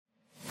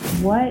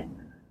what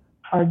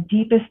our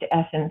deepest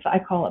essence, I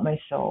call it my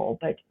soul,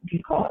 but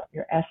you call it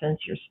your essence,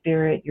 your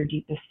spirit, your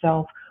deepest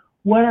self,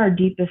 what our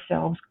deepest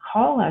selves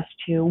call us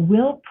to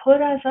will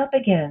put us up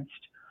against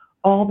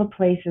all the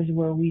places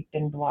where we've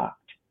been blocked,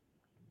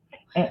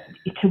 and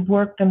to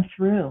work them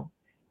through.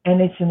 And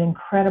it's an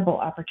incredible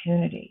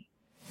opportunity.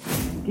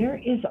 There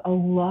is a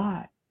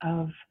lot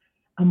of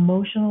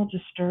emotional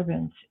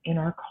disturbance in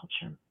our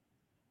culture.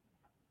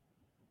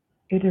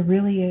 There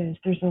really is.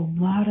 There's a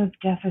lot of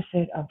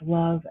deficit of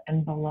love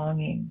and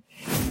belonging.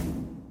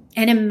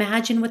 And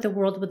imagine what the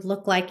world would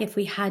look like if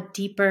we had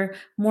deeper,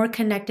 more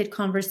connected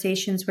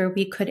conversations where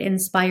we could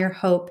inspire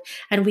hope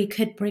and we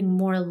could bring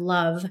more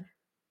love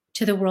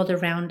to the world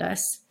around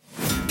us.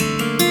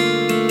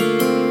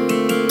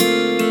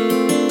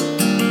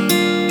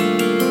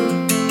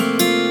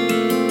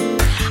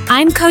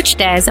 I'm Coach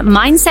Des,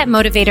 mindset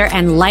motivator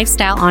and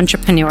lifestyle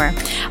entrepreneur.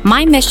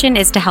 My mission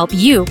is to help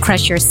you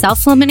crush your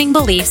self-limiting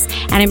beliefs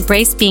and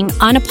embrace being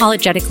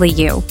unapologetically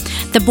you.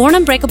 The Born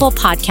Unbreakable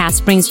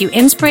podcast brings you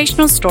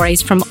inspirational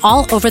stories from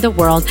all over the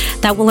world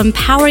that will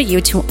empower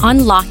you to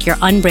unlock your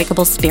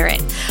unbreakable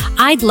spirit.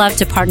 I'd love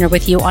to partner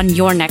with you on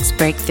your next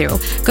breakthrough.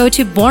 Go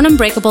to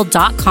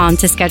bornunbreakable.com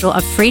to schedule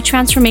a free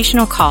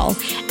transformational call.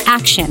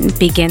 Action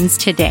begins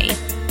today.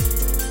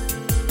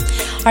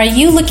 Are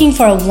you looking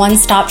for a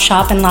one-stop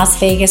shop in Las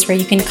Vegas where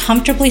you can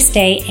comfortably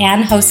stay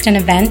and host an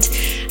event?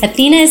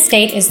 Athena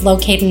Estate is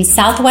located in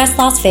Southwest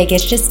Las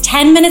Vegas, just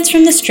 10 minutes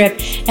from the Strip,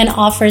 and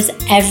offers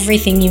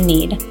everything you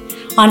need.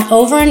 On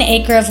over an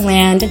acre of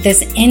land,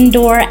 this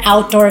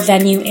indoor-outdoor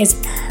venue is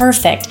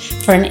perfect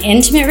for an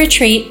intimate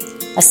retreat,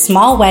 a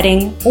small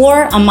wedding,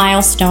 or a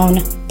milestone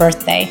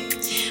birthday.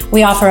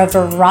 We offer a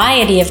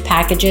variety of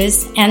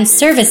packages and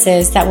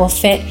services that will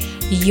fit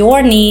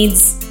your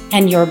needs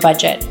and your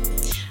budget.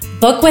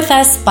 Book with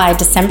us by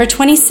December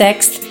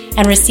 26th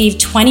and receive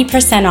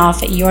 20%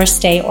 off your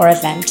stay or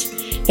event.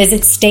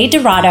 Visit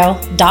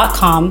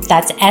staydorado.com,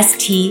 that's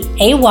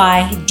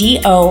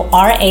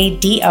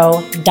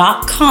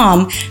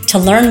STAYDORADO.com to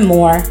learn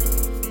more.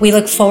 We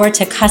look forward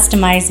to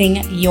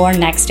customizing your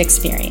next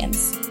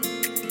experience.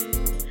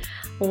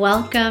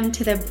 Welcome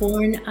to the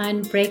Born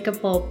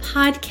Unbreakable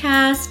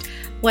podcast.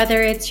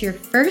 Whether it's your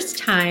first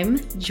time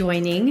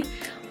joining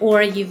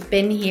or you've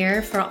been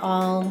here for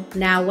all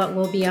now what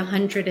will be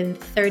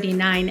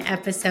 139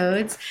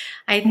 episodes,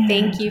 I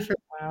thank you for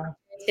being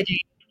here today.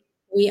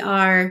 We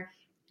are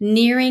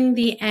nearing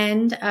the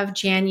end of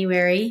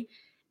January,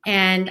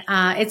 and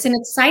it's an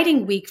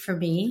exciting week for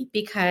me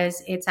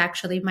because it's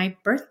actually my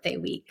birthday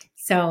week.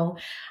 So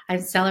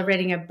I'm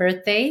celebrating a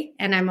birthday,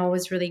 and I'm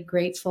always really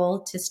grateful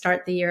to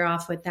start the year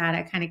off with that.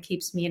 It kind of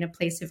keeps me in a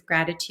place of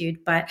gratitude.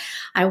 But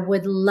I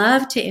would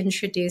love to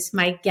introduce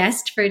my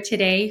guest for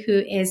today, who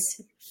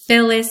is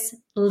Phyllis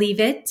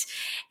Leavitt,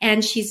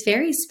 and she's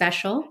very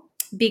special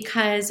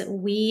because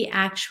we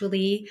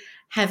actually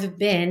have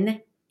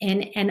been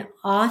in an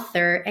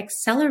author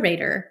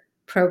accelerator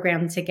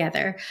program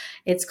together.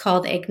 It's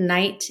called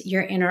Ignite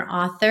Your Inner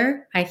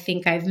Author. I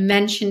think I've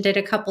mentioned it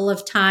a couple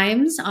of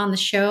times on the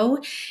show,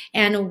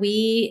 and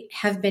we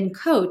have been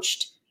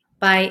coached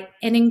by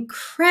an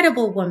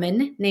incredible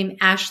woman named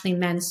Ashley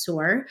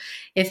Mansour.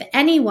 If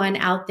anyone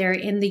out there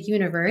in the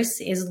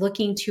universe is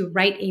looking to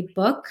write a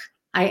book,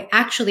 I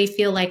actually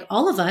feel like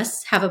all of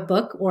us have a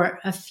book or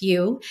a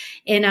few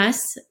in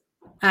us.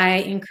 I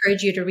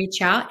encourage you to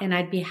reach out and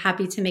I'd be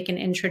happy to make an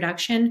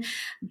introduction.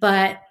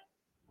 But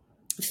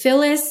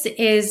Phyllis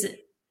is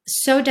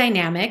so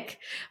dynamic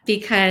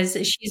because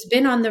she's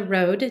been on the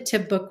road to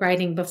book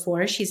writing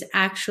before. She's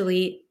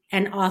actually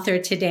an author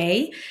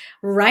today,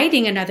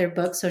 writing another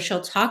book. So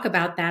she'll talk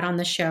about that on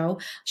the show.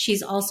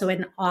 She's also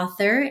an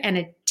author and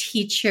a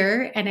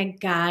teacher and a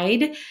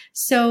guide.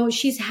 So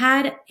she's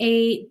had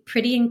a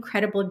pretty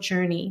incredible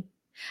journey,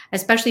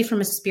 especially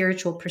from a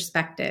spiritual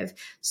perspective.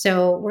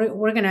 So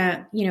we're going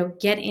to,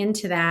 get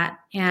into that.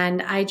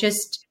 And I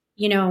just,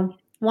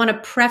 want to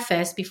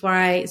preface before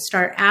I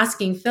start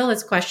asking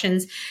Phyllis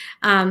questions,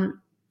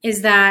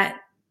 is that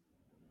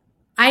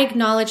I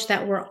acknowledge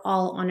that we're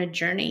all on a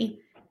journey.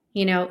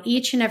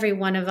 Each and every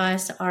one of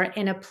us are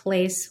in a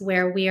place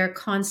where we are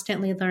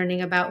constantly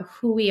learning about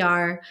who we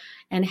are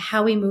and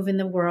how we move in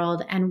the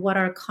world and what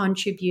our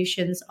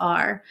contributions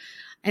are.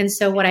 And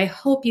so what I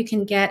hope you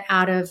can get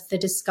out of the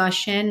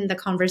discussion, the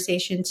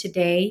conversation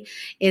today,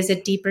 is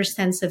a deeper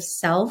sense of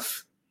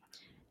self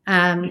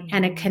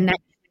and a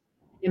connection,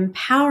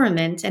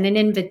 empowerment, and an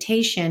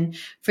invitation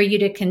for you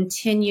to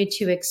continue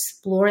to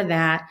explore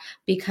that,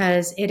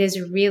 because it is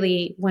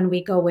really when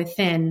we go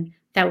within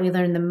that we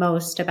learn the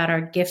most about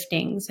our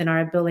giftings and our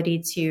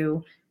ability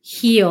to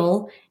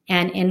heal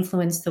and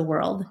influence the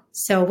world.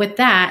 So with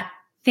that,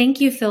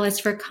 thank you, Phyllis,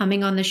 for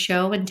coming on the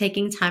show and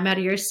taking time out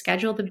of your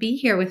schedule to be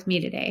here with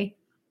me today.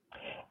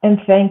 And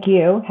thank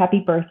you. Happy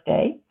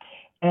birthday.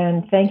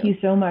 And thank you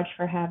so much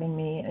for having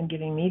me and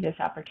giving me this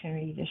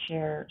opportunity to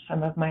share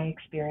some of my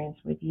experience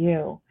with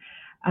you.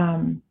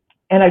 And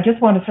I just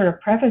want to sort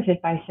of preface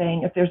it by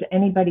saying, if there's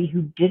anybody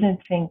who didn't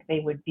think they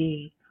would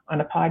be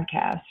on a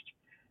podcast,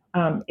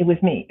 it was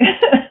me.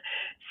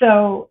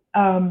 So,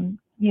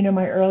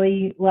 my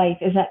early life,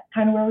 is that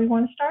kind of where we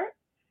want to start?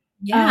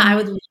 Yeah, Um, I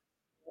would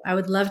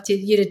love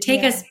to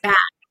take yeah, us back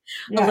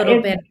a yeah,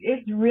 little bit.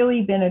 it's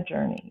really been a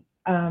journey,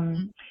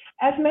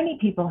 as many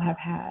people have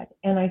had,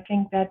 and I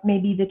think that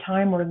maybe the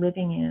time we're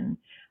living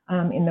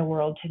in the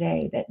world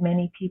today, that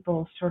many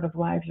people's sort of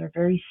lives are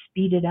very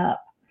speeded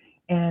up,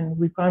 and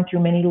we've gone through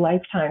many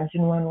lifetimes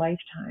in one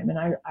lifetime, and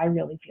I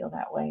really feel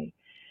that way.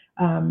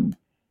 Um,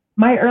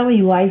 my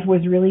early life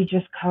was really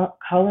just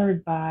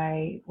colored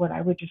by what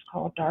I would just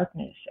call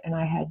darkness, and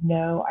I had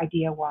no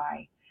idea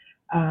why.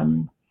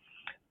 Um,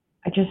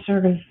 I just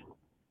sort of,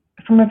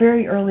 from a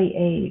very early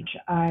age,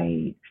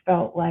 I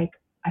felt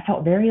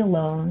very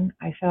alone.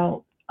 I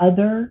felt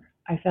other.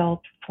 I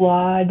felt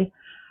flawed.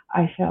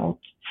 I felt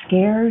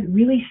scared,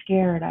 really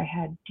scared. I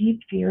had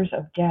deep fears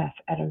of death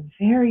at a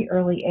very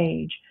early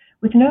age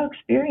with no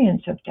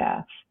experience of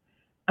death.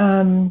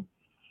 Um,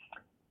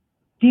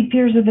 Deep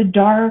fears of the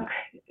dark,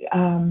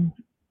 um,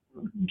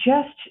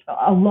 just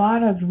a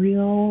lot of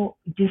real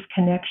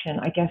disconnection,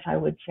 I guess I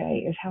would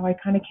say, is how I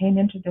kind of came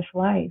into this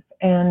life.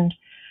 And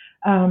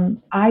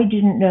I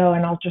didn't know,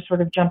 and I'll just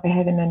sort of jump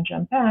ahead and then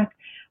jump back.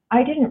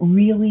 I didn't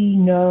really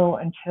know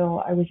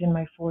until I was in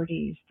my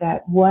 40s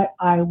that what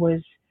I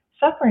was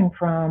suffering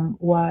from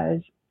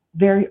was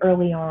very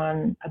early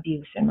on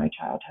abuse in my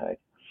childhood,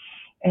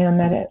 and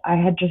that I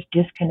had just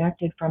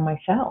disconnected from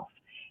myself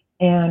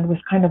and was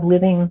kind of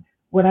living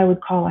what I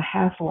would call a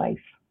half life.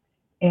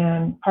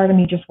 And part of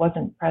me just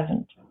wasn't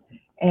present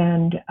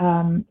and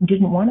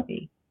didn't want to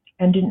be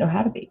and didn't know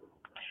how to be.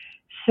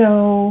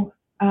 So,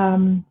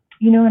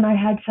 and I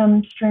had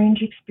some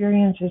strange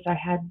experiences. I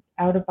had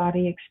out of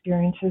body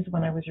experiences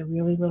when I was a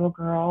really little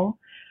girl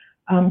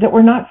that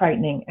were not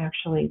frightening,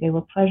 actually. They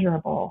were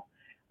pleasurable.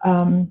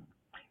 Um,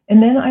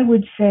 and then I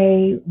would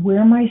say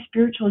where my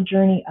spiritual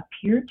journey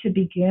appeared to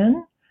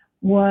begin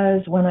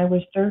was when I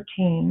was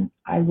 13.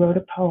 I wrote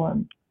a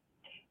poem,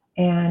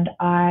 and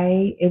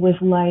it was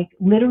like,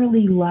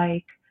 literally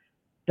like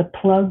the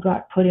plug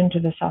got put into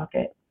the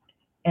socket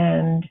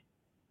and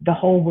the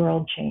whole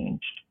world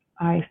changed.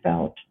 I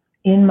felt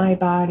in my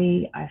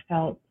body, I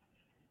felt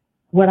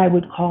what I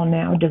would call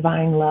now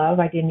divine love.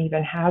 I didn't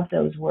even have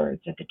those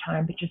words at the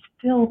time, but just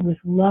filled with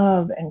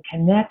love and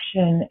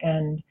connection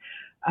and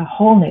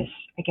wholeness,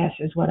 I guess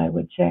is what I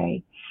would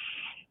say.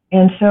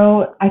 And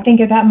so I think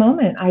at that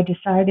moment I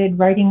decided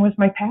writing was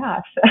my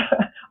path,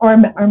 or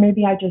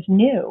maybe I just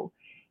knew.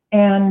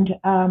 And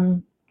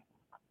so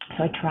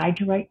I tried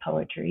to write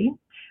poetry.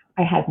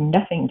 I had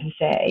nothing to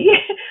say.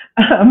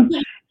 um,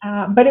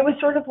 but it was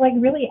sort of like,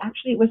 really,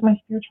 actually, it was my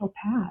spiritual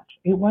path.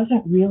 It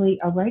wasn't really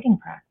a writing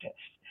practice.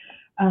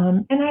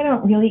 And I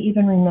don't really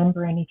even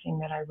remember anything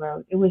that I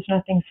wrote. It was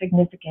nothing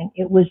significant.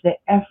 It was the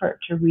effort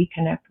to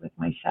reconnect with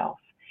myself.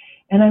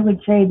 And I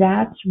would say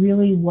that's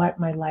really what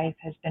my life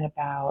has been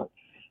about.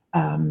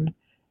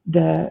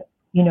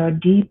 A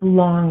deep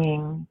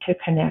longing to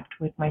connect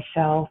with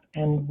myself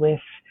and with,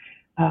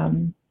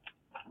 I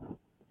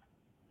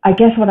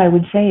guess what I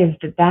would say is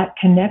that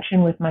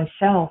connection with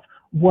myself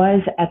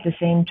was at the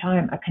same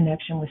time a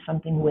connection with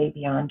something way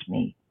beyond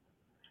me.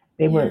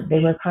 They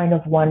were kind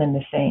of one and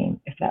the same,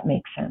 if that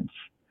makes sense.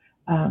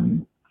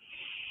 Um,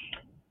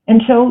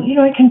 and so,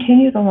 I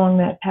continued along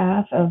that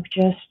path of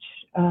just,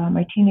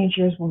 my teenage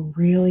years were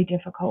really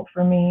difficult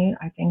for me.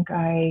 I think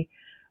I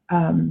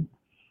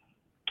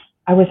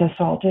was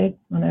assaulted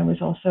when I was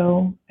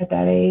also at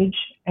that age,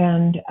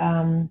 and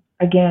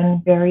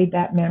again, buried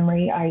that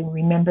memory. I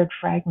remembered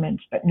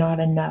fragments, but not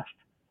enough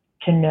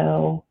to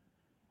know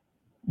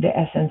the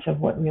essence of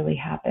what really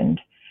happened.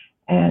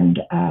 And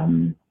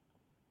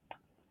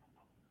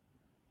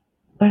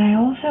but I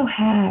also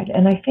had,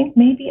 and I think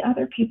maybe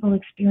other people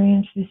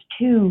experience this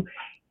too,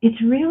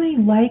 it's really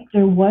like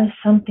there was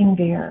something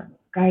there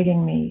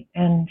guiding me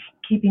and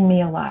keeping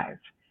me alive.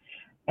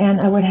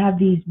 And I would have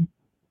these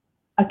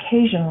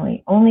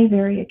occasionally, only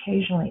very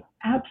occasionally,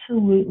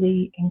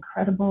 absolutely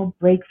incredible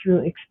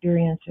breakthrough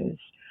experiences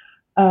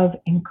of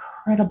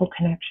incredible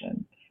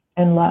connection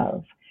and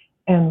love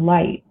and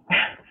light.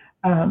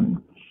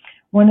 um,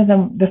 One of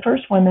them, the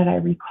first one that I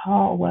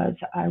recall, was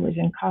I was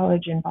in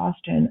college in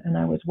Boston, and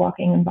I was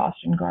walking in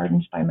Boston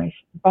Commons by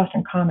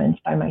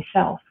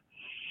myself,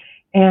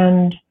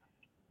 and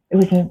it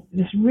was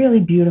this really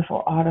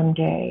beautiful autumn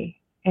day,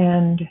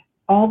 and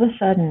all of a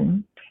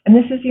sudden, and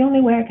this is the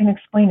only way I can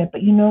explain it, but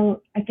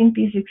I think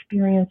these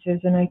experiences,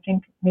 and I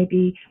think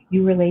maybe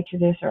you relate to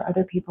this or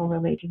other people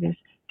relate to this,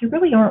 there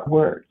really aren't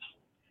words.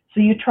 So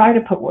you try to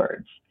put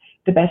words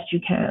the best you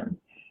can.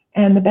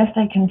 And the best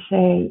I can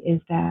say is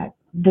that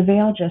the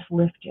veil just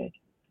lifted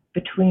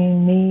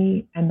between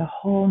me and the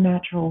whole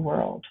natural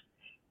world.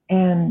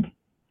 And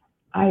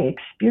I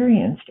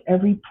experienced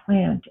every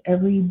plant,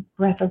 every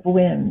breath of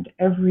wind,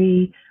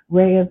 every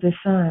ray of the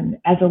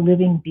sun as a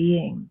living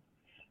being.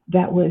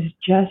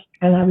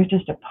 And I was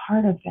just a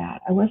part of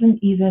that. I wasn't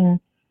even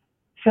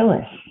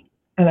Phyllis,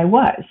 and I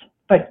was,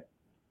 but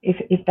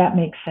if that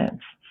makes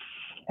sense.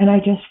 And I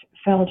just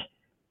felt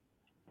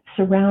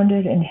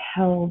surrounded and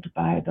held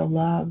by the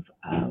love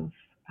of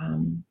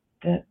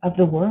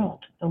the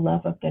world, the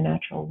love of the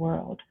natural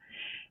world.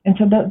 And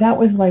so that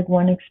was like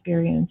one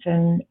experience.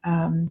 And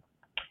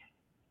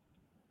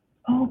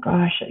oh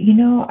gosh,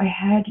 I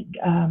had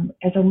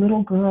as a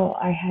little girl,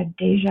 I had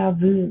deja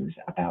vus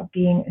about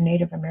being a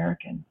Native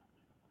American.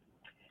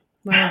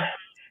 Wow.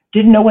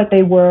 Didn't know what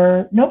they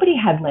were. Nobody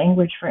had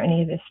language for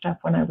any of this stuff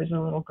when I was a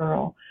little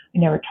girl. We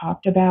never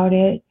talked about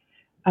it.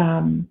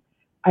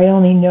 I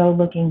only know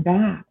looking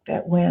back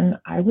that when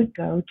I would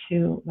go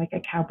to like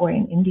a cowboy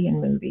and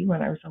Indian movie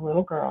when I was a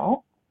little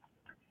girl,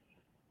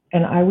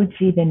 and I would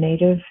see the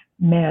Native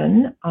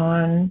men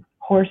on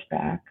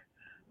horseback,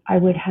 I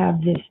would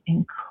have this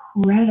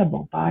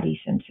incredible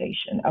body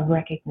sensation of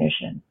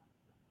recognition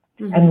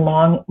and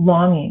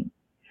longing.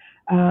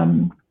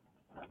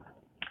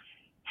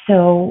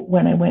 So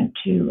when I went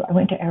to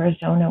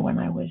Arizona when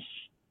I was,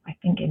 I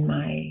think, in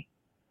my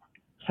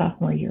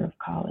sophomore year of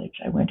college.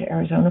 I went to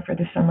Arizona for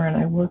the summer and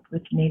I worked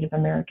with Native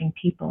American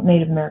people,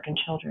 Native American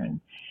children.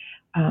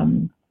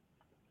 And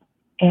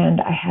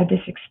I had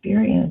this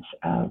experience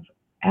of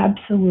I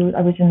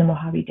was in the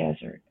Mojave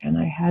Desert, and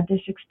I had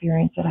this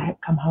experience that I had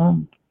come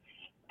home,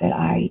 that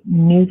I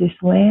knew this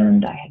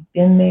land, I had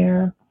been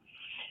there.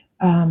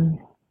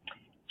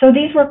 So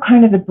these were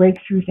kind of the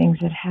breakthrough things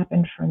that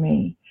happened for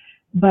me.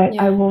 But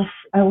yeah. I will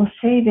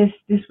say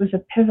this was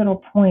a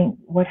pivotal point.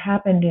 What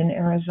happened in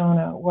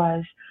Arizona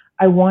was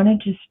I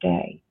wanted to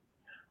stay.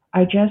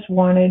 I just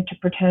wanted to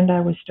pretend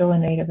I was still a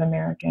Native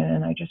American,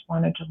 and I just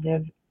wanted to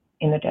live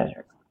in the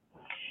desert.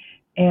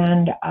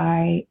 And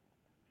I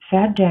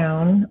sat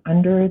down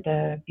under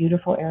the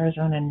beautiful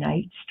Arizona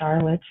night,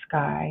 starlit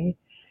sky,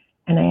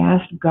 and I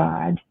asked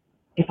God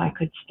if I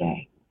could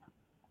stay.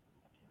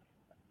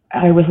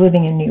 I was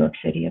living in New York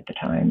City at the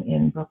time,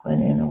 in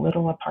Brooklyn, in a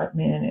little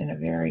apartment, in a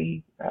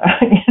very,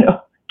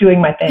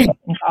 doing my thing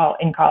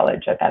in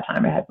college. At that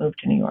time, I had moved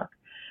to New York.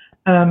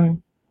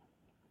 And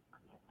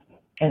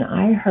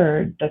I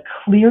heard the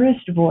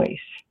clearest voice.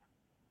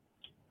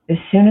 As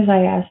soon as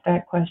I asked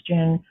that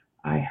question,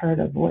 I heard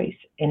a voice,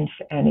 and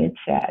it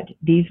said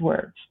these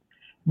words: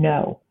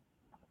 "No,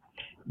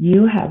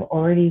 you have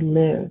already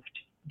lived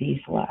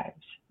these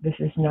lives. This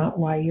is not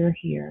why you're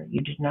here.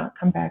 You did not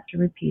come back to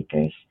repeat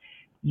this.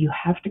 You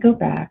have to go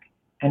back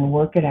and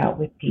work it out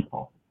with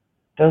people."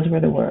 Those were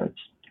the words.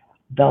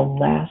 The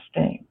last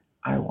thing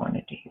I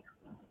wanted to hear.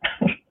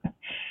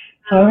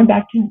 So I went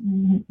back to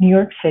New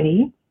York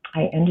City.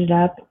 I ended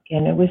up,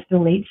 and it was the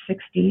late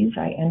 60s.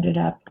 I ended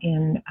up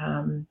in,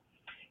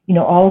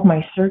 all of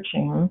my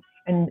searching.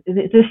 And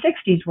the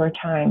 60s were a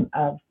time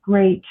of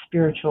great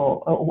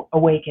spiritual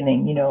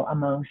awakening,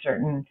 among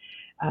certain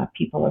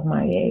people of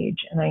my age.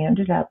 And I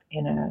ended up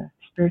in a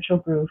spiritual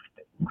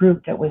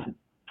group that was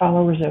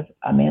followers of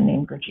a man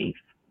named Gurdjieff.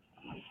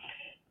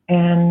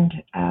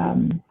 And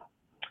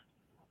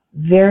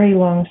very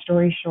long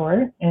story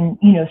short, and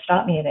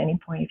stop me at any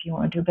point if you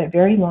want to, but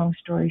very long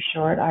story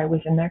short, I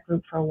was in that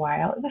group for a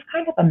while. It was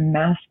kind of a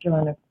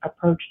masculine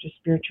approach to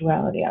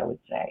spirituality, I would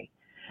say.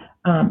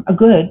 A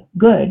good,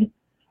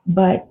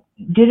 but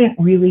didn't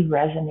really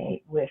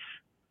resonate with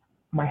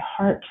my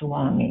heart's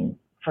longing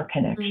for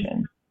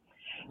connection.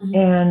 Mm-hmm.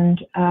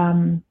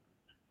 And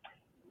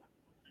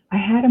I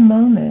had a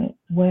moment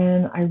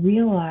when I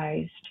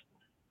realized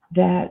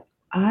that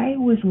I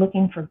was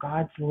looking for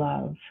God's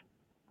love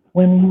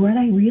when what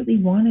I really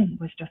wanted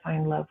was to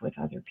find love with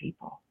other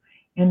people,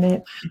 and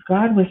that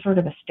God was sort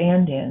of a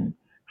stand-in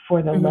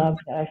for the love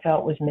that I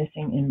felt was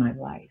missing in my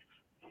life.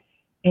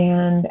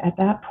 And at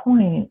that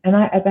point,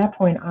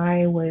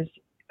 I was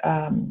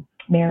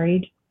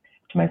married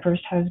to my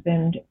first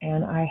husband,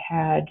 and I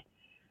had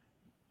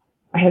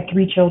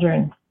 3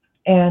 children,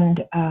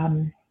 and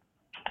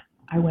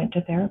I went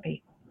to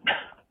therapy.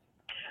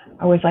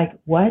 I was like,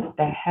 what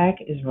the heck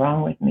is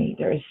wrong with me?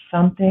 There is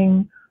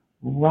something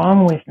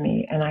wrong with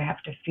me, and I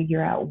have to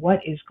figure out what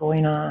is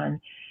going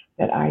on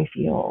that I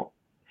feel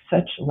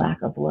such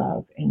lack of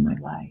love in my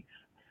life.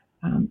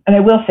 And I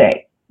will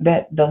say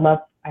that the love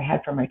I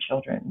had for my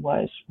children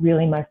was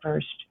really my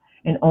first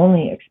and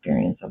only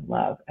experience of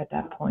love at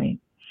that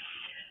point.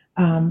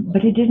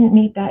 But it didn't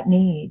meet that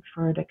need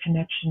for the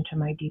connection to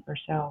my deeper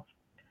self.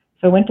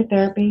 So I went to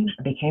therapy.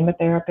 I became a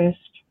therapist.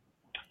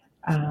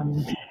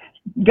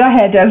 Go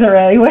ahead,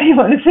 Desiree. What do you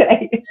want to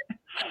say?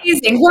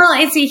 Amazing. Well,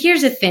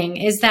 here's the thing: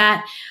 is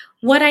that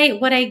what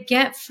I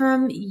get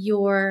from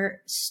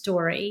your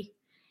story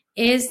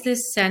is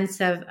this sense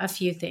of a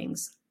few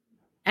things: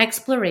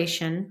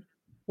 exploration,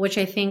 which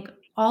I think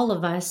all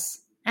of us,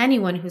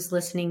 anyone who's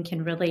listening,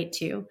 can relate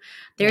to.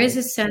 There is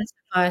a sense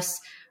of us.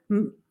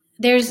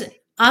 There's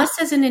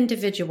us as an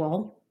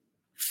individual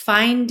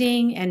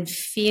finding and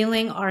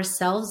feeling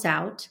ourselves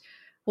out,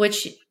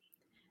 which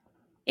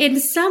in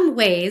some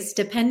ways,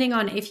 depending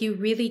on if you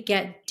really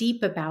get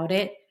deep about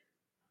it,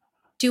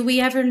 do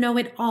we ever know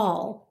it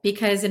all?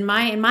 Because in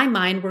my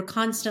mind, we're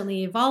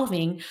constantly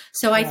evolving.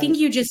 So I think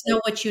you just know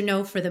what you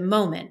know for the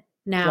moment.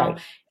 Now,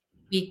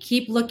 we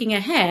keep looking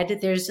ahead,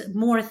 there's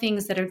more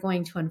things that are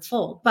going to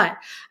unfold. But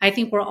I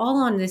think we're all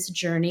on this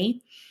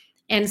journey.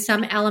 And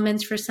some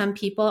elements for some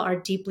people are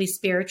deeply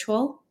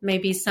spiritual.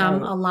 Maybe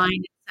some Right. align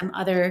in some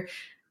other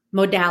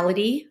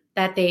modality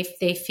that they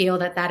feel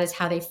that is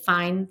how they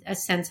find a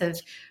sense of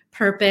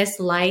purpose,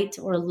 light,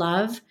 or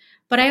love.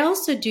 But I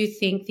also do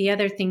think the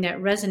other thing that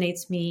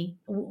resonates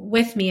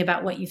with me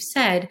about what you've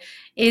said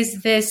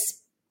is this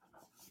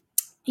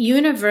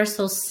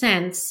universal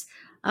sense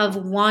of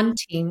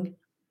wanting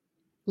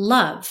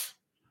love,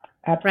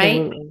 right?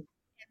 Absolutely.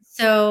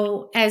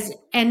 So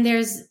and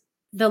there's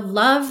the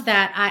love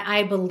that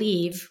I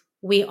believe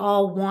we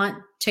all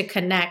want to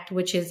connect,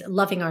 which is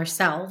loving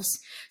ourselves.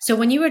 So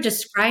when you were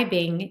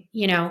describing,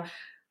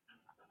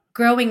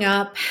 growing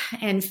up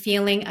and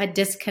feeling a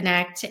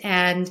disconnect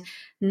and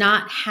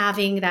not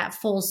having that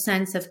full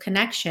sense of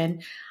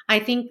connection, I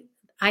think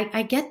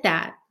I get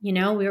that.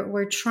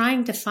 We're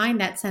trying to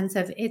find that sense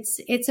of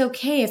it's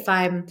okay if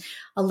I'm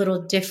a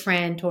little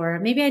different, or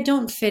maybe I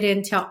don't fit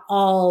into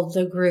all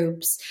the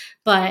groups,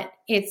 but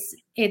it's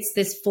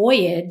this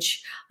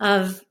voyage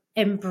of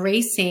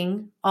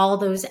embracing all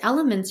those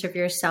elements of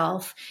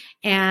yourself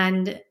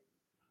and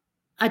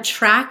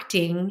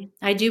attracting.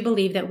 I do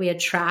believe that we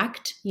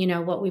attract,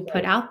 what we put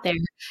Right. out there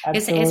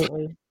is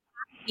Absolutely.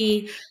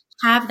 we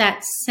have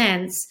that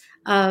sense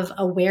of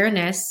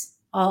awareness,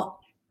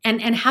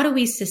 and how do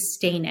we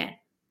sustain it?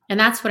 And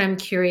that's what I'm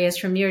curious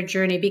from your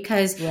journey,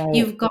 because Right.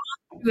 you've gone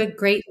through a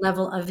great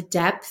level of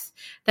depth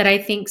that I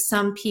think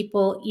some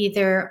people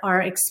either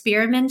are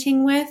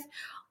experimenting with,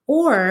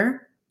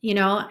 or,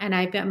 and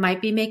I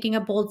might be making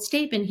a bold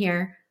statement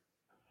here,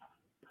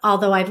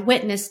 although I've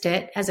witnessed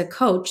it as a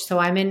coach. So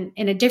I'm in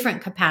a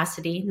different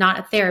capacity, not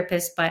a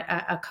therapist, but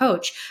a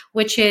coach,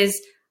 which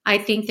is, I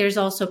think there's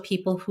also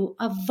people who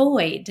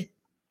avoid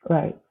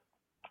Right.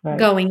 Right.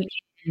 going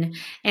in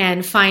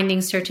and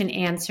finding certain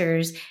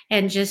answers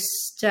and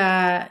just,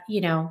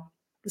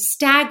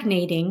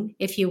 stagnating,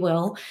 if you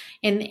will,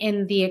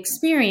 in the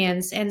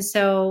experience. And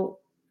so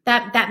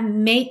that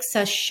makes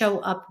us show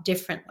up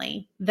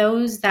differently.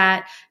 Those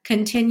that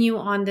continue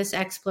on this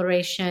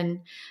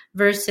exploration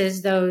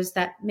versus those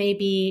that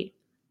maybe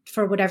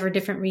for whatever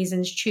different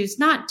reasons choose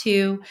not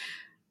to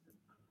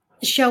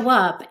show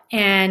up,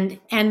 and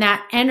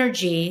that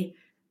energy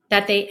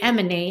that they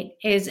emanate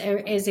is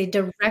a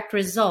direct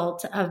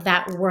result of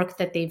that work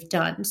that they've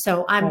done.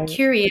 So I'm Right.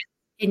 curious,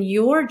 in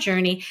your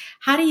journey,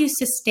 how do you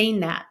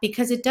sustain that?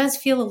 Because it does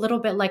feel a little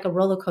bit like a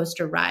roller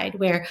coaster ride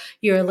where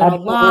you're a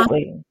little lost,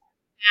 Absolutely.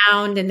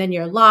 found, and then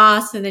you're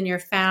lost, and then you're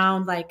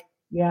found. Like,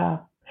 Yeah.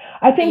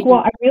 I how do think, you do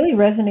well, I really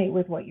resonate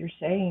with what you're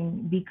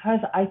saying, because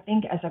I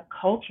think as a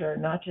culture,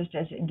 not just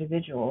as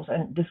individuals,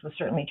 and this was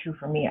certainly true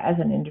for me as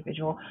an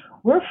individual,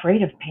 we're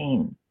afraid of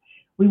pain.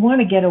 We want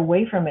to get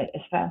away from it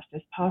as fast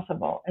as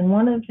possible. And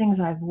one of the things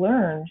I've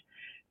learned,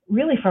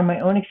 really from my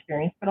own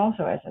experience, but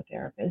also as a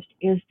therapist,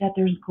 is that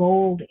there's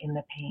gold in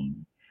the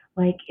pain.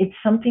 Like, it's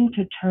something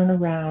to turn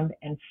around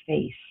and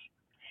face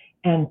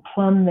and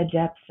plumb the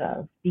depths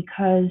of,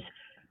 because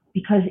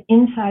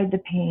inside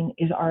the pain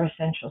is our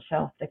essential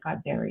self that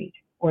got buried,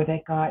 or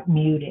that got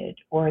muted,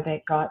 or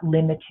that got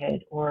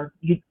limited, or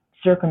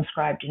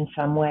circumscribed in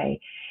some way.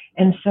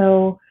 And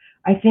so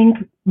I think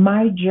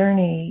my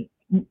journey,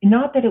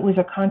 not that it was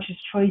a conscious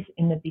choice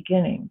in the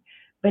beginning,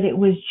 but it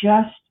was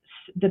just,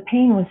 the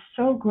pain was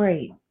so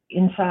great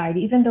inside,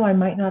 even though I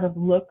might not have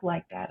looked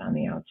like that on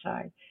the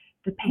outside.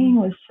 The pain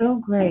was so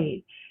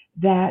great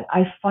that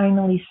I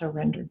finally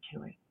surrendered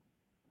to it.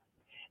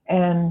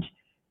 And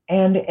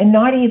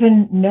not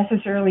even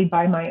necessarily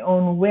by my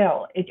own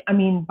will.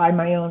 By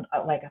my own,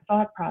 like, a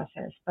thought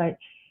process. But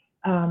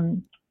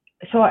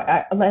so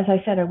as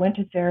I said, I went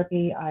to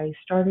therapy. I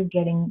started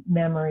getting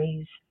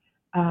memories.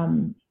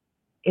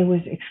 It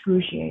was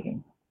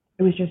excruciating.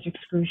 It was just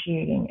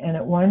excruciating. And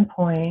at one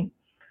point,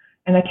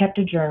 and I kept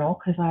a journal,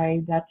 because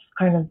that's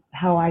kind of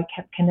how I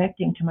kept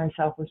connecting to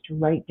myself, was to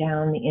write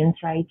down the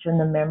insights and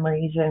the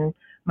memories and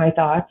my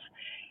thoughts.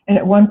 And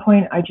at one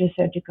point, I just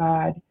said to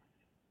God,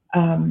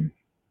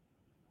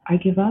 I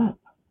give up.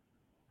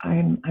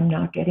 I'm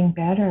not getting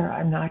better.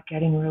 I'm not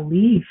getting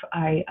relief.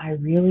 I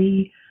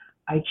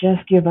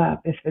just give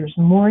up. If there's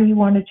more you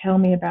want to tell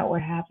me about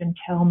what happened,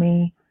 tell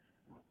me.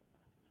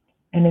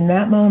 And in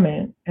that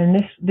moment, and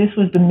this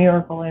was the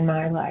miracle in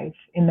my life,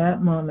 in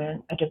that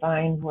moment, a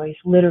divine voice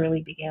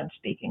literally began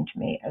speaking to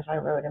me, as I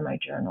wrote in my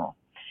journal.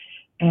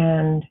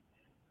 And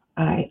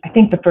I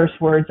think the first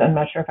words, I'm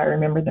not sure if I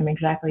remember them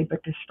exactly,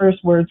 but the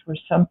first words were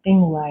something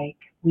like,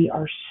 "We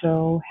are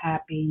so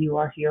happy you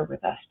are here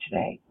with us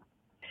today."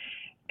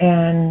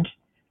 And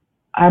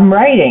I'm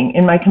writing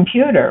in my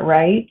computer,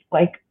 right?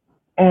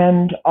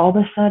 And all of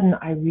a sudden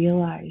I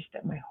realized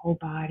that my whole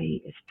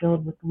body is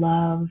filled with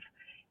love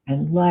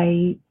and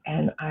light,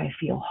 and I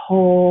feel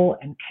whole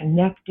and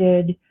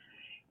connected.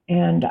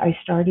 And I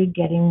started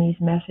getting these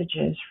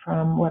messages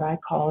from what I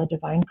call a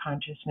divine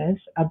consciousness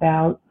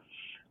about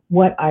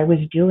what I was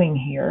doing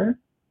here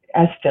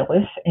as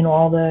Phyllis in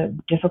all the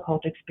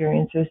difficult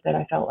experiences that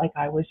I felt like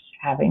I was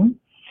having,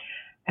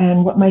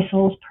 and what my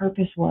soul's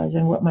purpose was,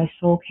 and what my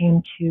soul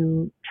came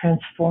to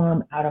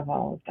transform out of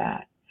all of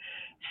that.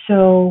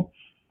 So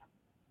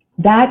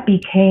that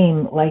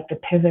became like the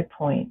pivot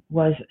point,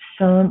 was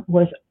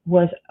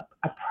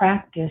a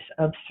practice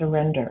of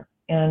surrender.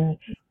 And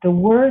the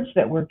words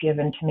that were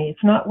given to me,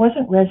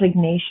 wasn't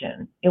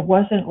resignation. It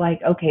wasn't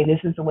like, okay, this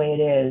is the way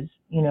it is,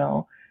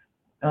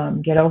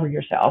 get over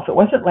yourself. It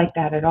wasn't like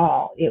that at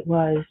all. It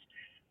was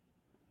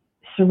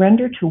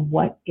surrender to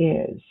what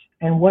is.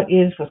 And what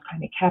is was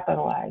kind of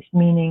capitalized,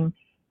 meaning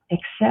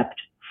accept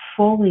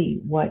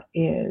fully what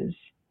is,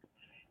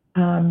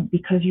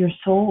 because your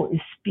soul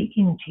is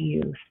speaking to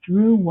you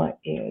through what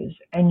is,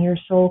 and your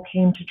soul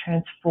came to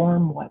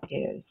transform what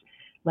is.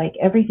 Like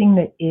everything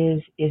that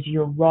is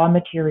your raw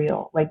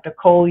material, like the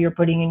coal you're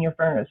putting in your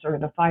furnace or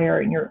the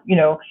fire in your,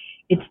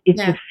 it's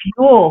the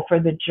fuel for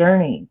the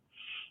journey.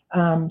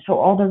 So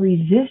all the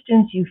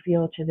resistance you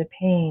feel to the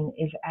pain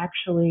is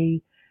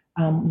actually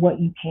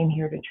what you came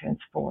here to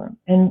transform,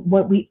 and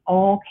what we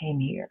all came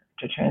here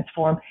to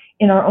transform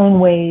in our own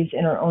ways,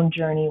 in our own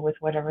journey with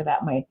whatever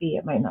that might be.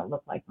 It might not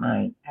look like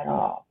mine at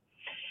all.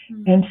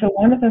 Mm-hmm. And so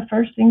one of the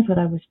first things that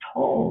I was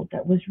told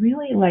that was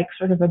really like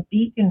sort of a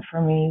beacon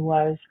for me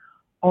was,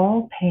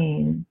 all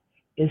pain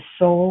is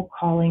soul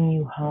calling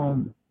you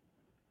home.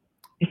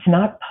 It's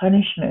not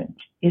punishment.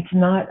 It's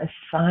not a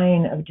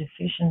sign of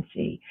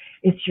deficiency.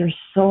 It's your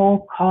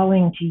soul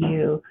calling to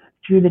you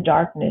through the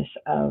darkness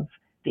of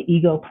the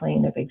ego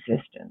plane of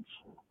existence.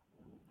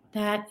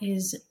 That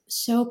is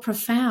so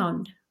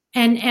profound.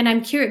 And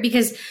I'm curious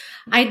because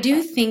I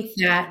do think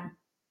that,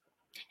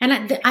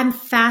 and I'm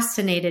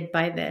fascinated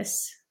by this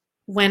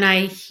when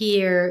I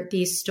hear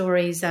these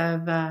stories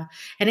of, and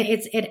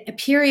it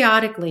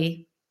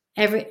periodically,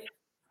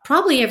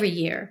 probably every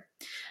year,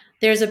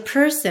 there's a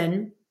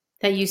person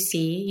that you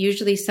see,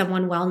 usually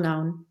someone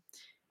well-known,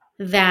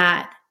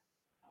 that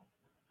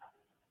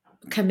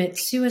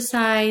commits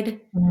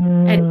suicide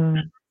and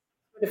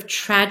sort of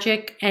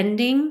tragic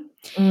ending.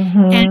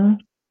 Mm-hmm.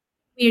 And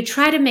you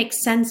try to make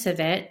sense of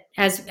it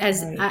as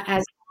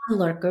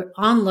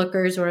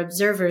onlookers or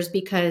observers,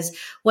 because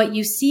what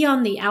you see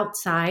on the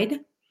outside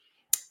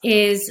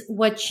is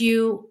what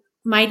you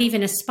might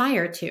even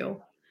aspire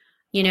to,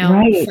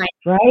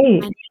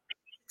 right.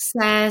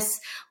 Success,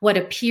 what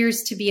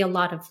appears to be a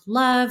lot of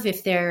love,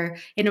 if they're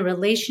in a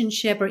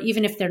relationship, or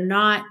even if they're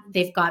not,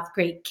 they've got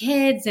great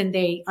kids and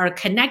they are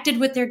connected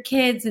with their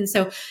kids. And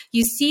so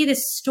you see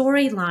this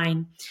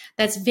storyline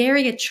that's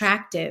very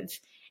attractive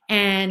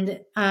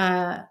and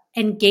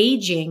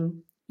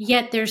engaging,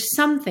 yet there's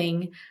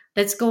something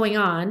that's going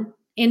on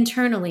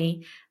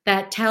internally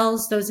that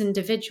tells those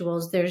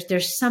individuals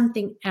there's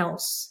something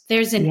else.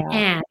 There's an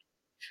and.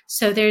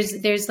 So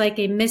there's like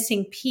a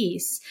missing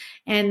piece.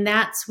 And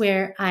that's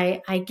where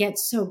I get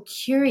so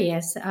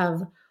curious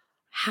of,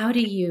 how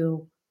do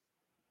you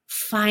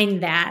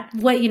find that?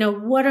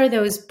 What are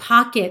those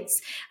pockets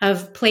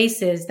of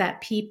places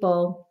that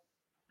people,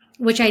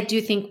 which I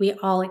do think we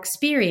all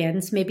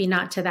experience, maybe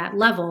not to that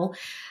level,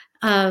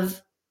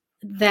 of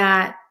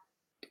that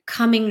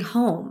coming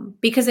home?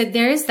 Because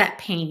there is that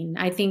pain.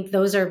 I think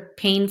those are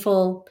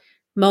painful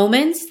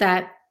moments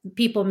that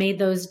people made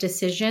those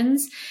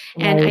decisions.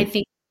 Right. And I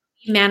think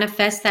we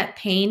manifest that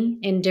pain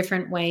in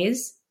different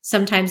ways.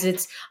 Sometimes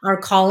it's our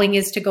calling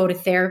is to go to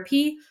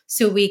therapy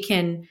so we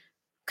can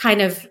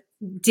kind of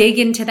dig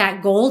into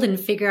that gold and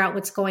figure out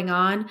what's going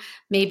on.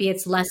 Maybe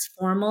it's less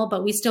formal,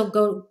 but we still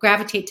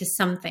gravitate to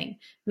something.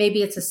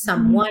 Maybe it's a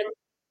someone,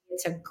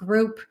 it's a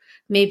group,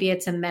 maybe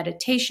it's a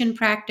meditation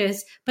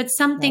practice, but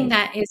something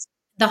that is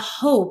the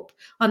hope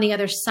on the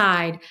other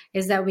side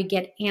is that we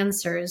get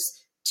answers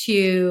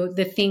to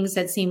the things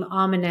that seem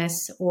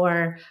ominous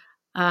or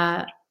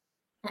a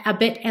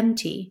bit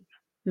empty,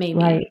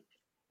 maybe.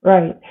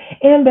 Right.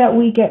 And that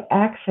we get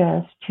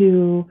access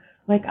to,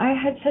 like, I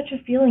had such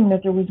a feeling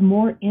that there was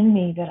more in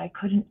me that I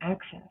couldn't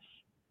access.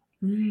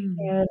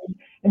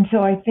 And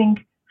so I think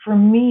for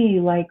me,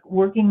 like,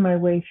 working my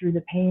way through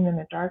the pain and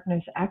the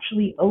darkness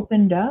actually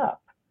opened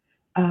up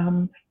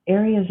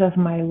areas of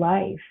my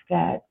life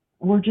that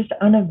were just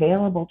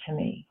unavailable to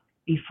me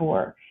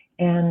before.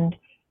 And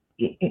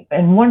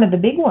one of the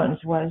big ones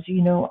was,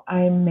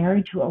 I'm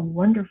married to a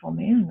wonderful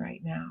man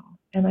right now,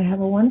 and I have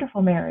a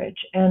wonderful marriage.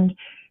 And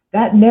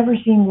that never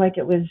seemed like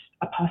it was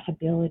a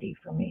possibility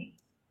for me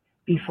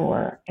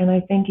before. And I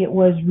think it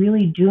was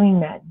really doing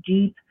that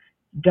deep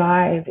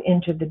dive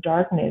into the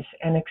darkness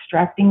and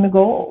extracting the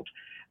gold,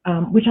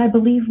 which I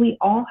believe we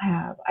all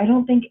have. I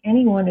don't think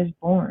anyone is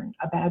born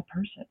a bad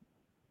person.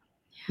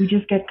 We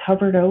just get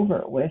covered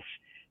over with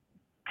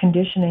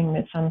conditioning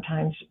that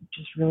sometimes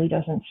just really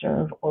doesn't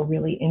serve or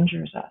really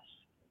injures us.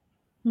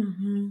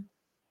 Mm-hmm.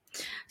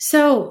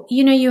 So,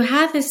 you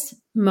had this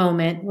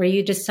moment where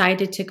you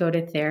decided to go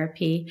to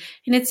therapy,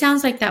 and it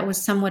sounds like that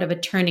was somewhat of a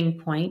turning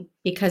point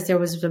because there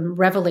was some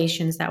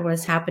revelations that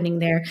was happening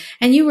there,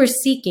 and you were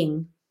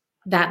seeking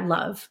that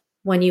love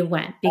when you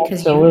went, because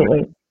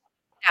Absolutely.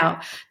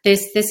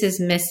 this is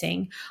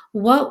missing.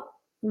 What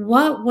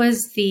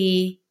was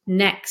the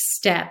next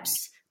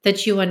steps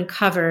that you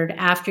uncovered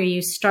after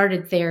you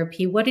started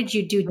therapy? What did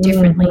you do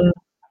differently?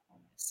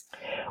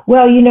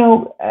 Well,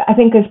 I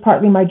think it's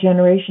partly my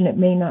generation. It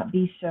may not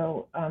be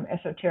so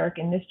esoteric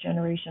in this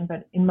generation,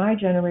 but in my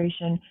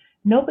generation,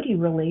 nobody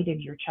related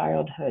your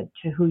childhood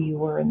to who you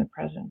were in the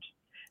present.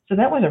 So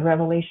that was a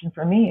revelation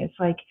for me. It's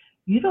like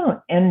you don't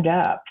end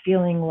up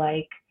feeling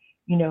like,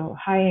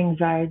 high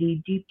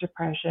anxiety, deep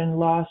depression,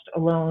 lost,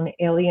 alone,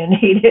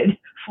 alienated,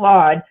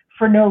 flawed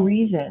for no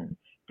reason.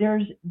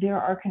 There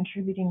are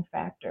contributing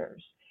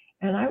factors.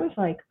 And I was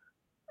like,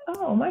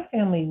 oh, my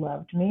family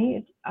loved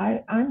me.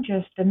 I'm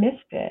just a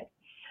misfit.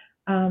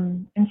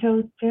 And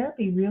so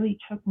therapy really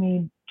took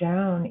me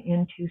down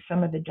into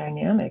some of the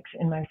dynamics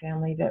in my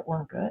family that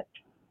weren't good,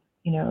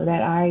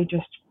 that I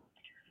just,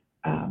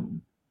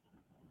 um,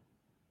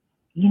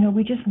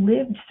 we just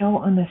lived so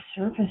on the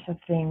surface of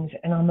things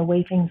and on the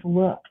way things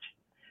looked.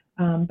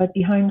 But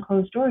behind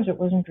closed doors, it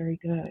wasn't very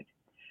good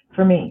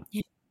for me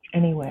Yeah.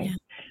 anyway. Yeah.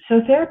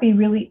 So therapy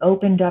really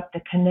opened up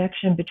the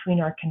connection between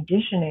our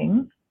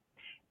conditioning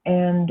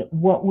and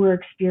what we're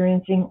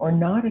experiencing or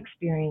not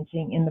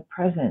experiencing in the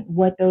present,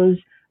 what those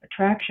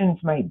attractions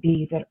might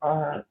be that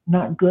are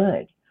not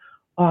good.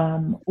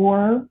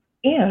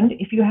 And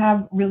if you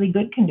have really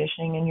good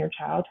conditioning in your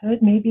childhood,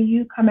 maybe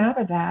you come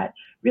out of that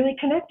really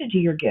connected to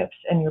your gifts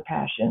and your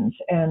passions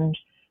and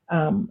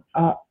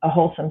a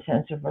wholesome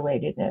sense of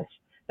relatedness.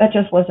 That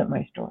just wasn't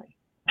my story.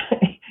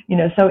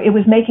 So it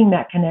was making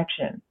that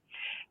connection.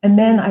 And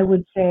then I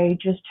would say,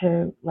 just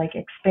to like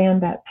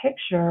expand that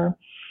picture,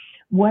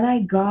 what I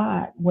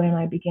got when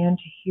I began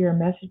to hear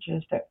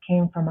messages that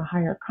came from a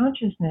higher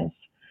consciousness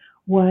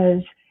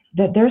was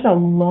that there's a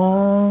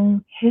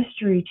long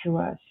history to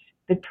us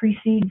that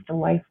precedes the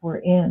life we're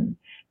in,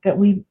 that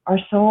our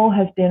soul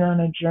has been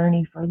on a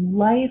journey for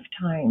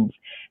lifetimes,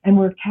 and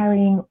we're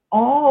carrying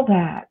all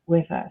that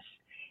with us.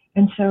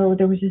 And so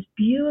there was this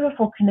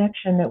beautiful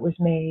connection that was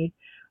made.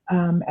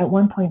 At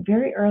one point,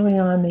 very early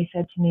on, they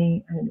said to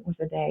me, and it was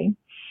a day,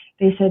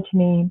 they said to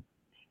me,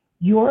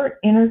 your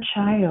inner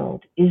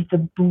child is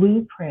the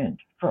blueprint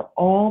for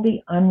all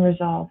the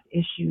unresolved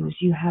issues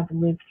you have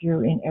lived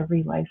through in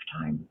every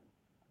lifetime.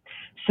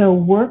 So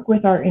work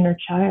with our inner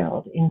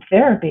child in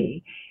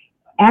therapy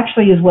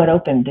actually is what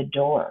opened the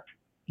door,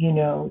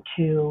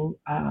 to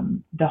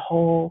the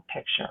whole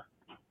picture,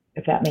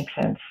 if that makes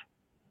sense.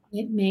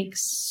 It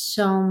makes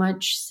so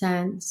much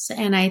sense.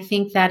 And I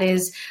think that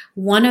is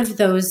one of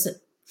those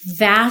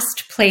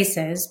vast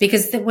places,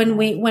 because when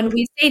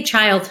we say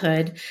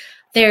childhood,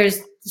 there's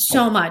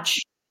so much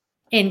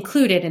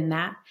included in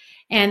that.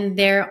 And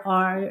there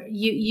are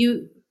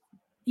you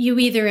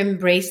either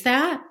embrace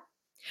that,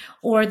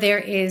 or there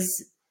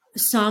is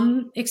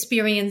some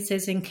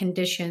experiences and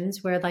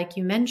conditions where, like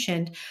you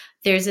mentioned,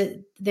 there's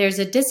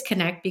a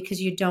disconnect because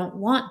you don't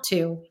want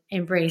to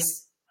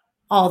embrace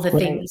all the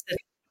Right. things that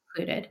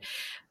are included.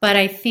 But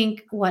I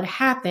think what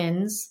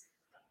happens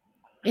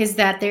is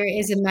that there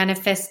is a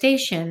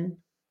manifestation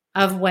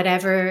of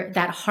whatever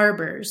that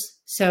harbors.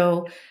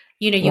 So,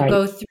 you Right.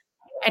 go through,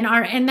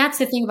 and that's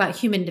the thing about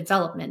human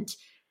development,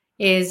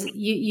 is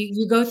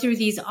you go through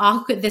this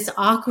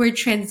awkward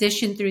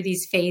transition through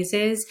these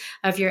phases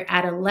of your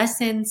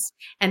adolescence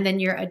and then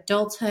your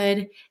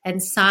adulthood.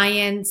 And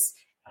science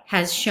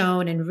has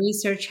shown and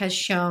research has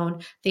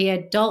shown the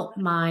adult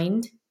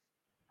mind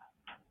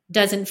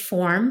doesn't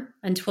form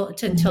until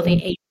the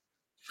age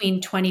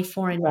between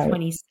 24 and Right.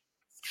 26.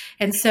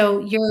 And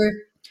so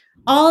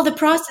all the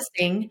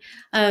processing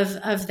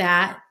of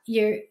that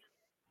you're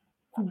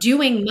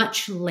doing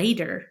much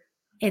later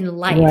in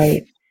life.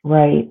 Right.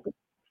 Right.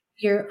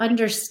 You're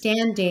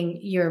understanding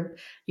your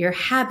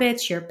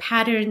habits, your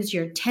patterns,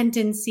 your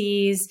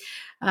tendencies,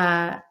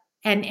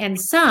 and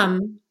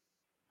some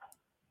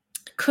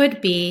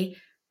could be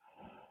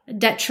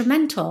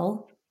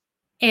detrimental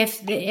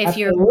if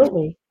you're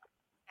Absolutely.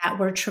 that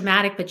were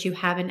traumatic, but you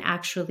haven't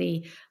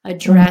actually Mhm.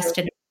 addressed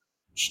and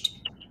approached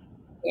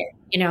it,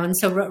 and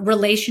so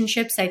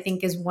relationships, I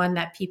think, is one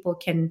that people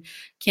can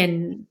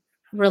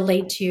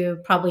relate to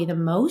probably the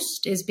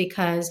most, is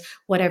because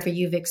whatever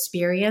you've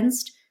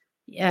experienced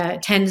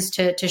tends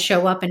to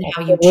show up in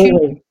how you choose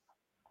Absolutely.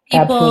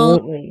 people.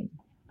 Absolutely.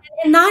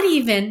 And not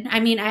even, I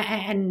mean,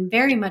 and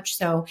very much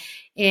so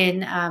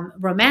in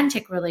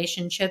romantic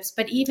relationships,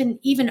 but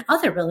even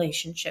other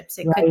relationships.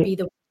 It could Right. be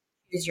the way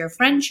you choose your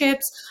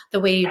friendships, the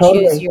way you choose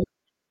Totally. your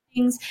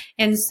things.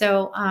 And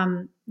so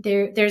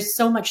there's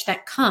so much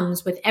that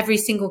comes with every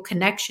single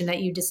connection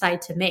that you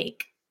decide to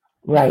make.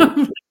 Right.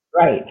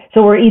 Right.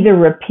 So we're either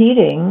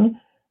repeating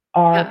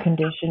our Yeah.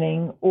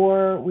 conditioning,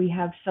 or we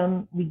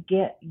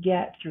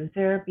get through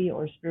therapy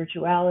or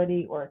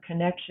spirituality or a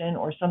connection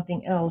or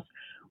something else,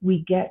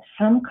 we get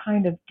some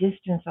kind of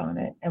distance on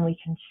it, and we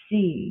can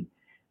see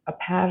a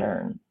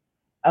pattern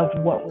of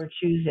what we're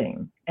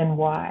choosing and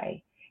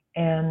why.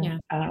 And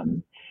Yeah.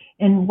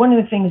 and one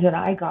of the things that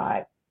I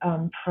got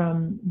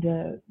from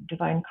the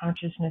divine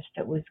consciousness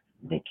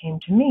that came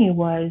to me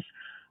was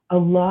a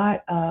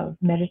lot of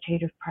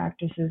meditative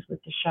practices with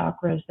the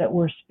chakras that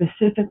were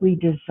specifically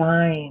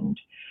designed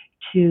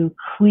to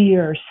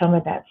clear some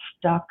of that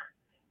stuck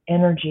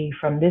energy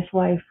from this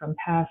life, from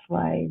past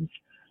lives.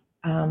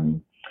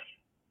 Um,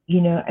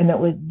 and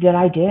that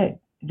I did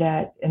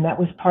that. And that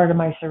was part of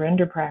my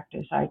surrender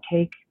practice. I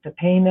take the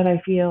pain that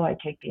I feel, I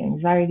take the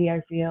anxiety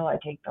I feel, I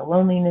take the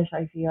loneliness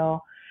I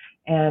feel,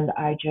 and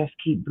I just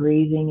keep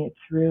breathing it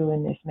through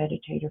in this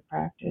meditative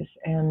practice.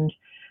 And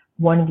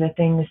one of the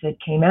things that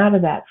came out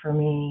of that for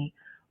me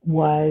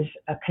was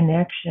a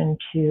connection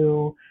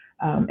to,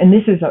 and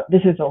this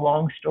is a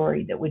long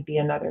story that would be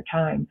another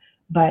time,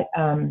 but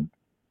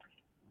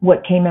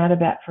what came out of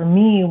that for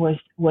me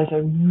was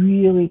a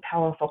really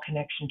powerful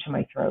connection to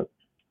my throat.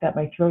 That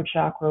my throat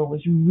chakra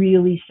was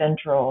really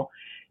central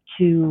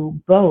to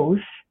both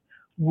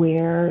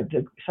where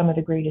some of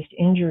the greatest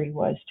injury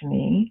was to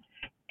me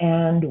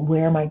and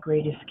where my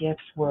greatest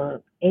gifts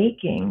were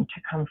aching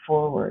to come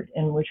forward,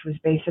 and which was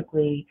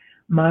basically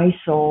my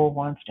soul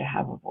wants to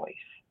have a voice.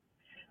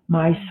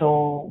 My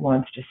soul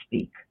wants to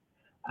speak.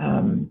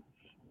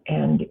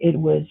 And it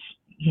was,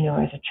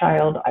 as a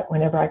child,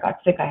 whenever I got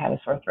sick, I had a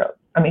sore throat.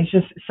 I mean, it's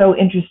just so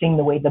interesting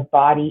the way the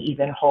body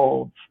even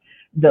holds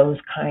those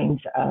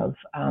kinds of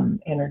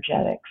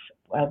energetics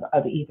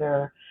of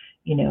either,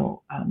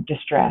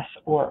 distress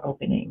or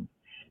opening.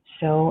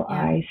 So Yeah.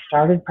 I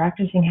started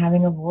practicing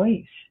having a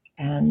voice,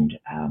 and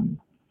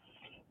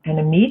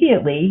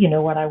immediately,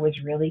 what I was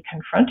really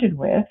confronted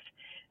with,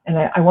 and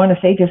I want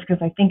to say this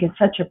because I think it's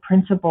such a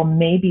principle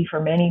maybe for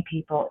many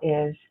people,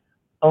 is,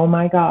 oh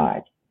my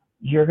God,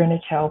 you're going to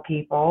tell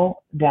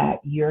people that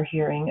you're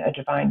hearing a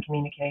divine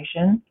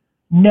communication?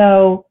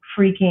 No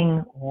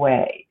freaking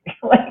way.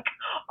 Like,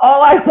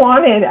 all I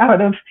wanted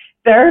out of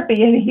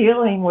therapy and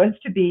healing was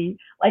to be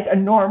like a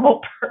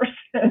normal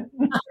person.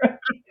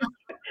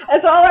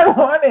 That's all I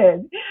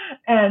wanted.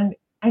 And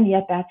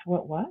yet that's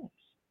what was,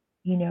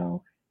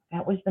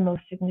 that was the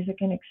most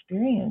significant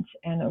experience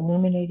and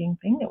illuminating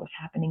thing that was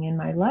happening in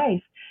my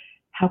life.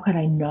 How could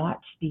I not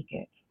speak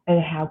it?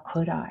 And how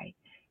could I?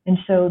 And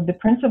so the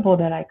principle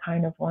that I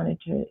kind of wanted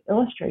to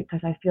illustrate,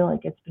 because I feel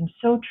like it's been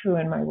so true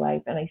in my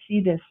life, and I see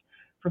this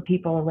for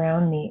people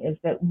around me, is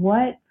that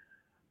what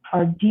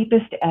our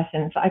deepest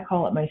essence, I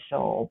call it my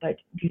soul, but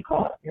you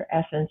call it your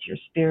essence, your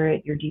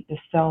spirit, your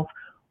deepest self,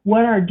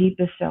 what our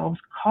deepest selves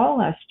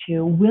call us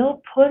to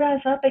will put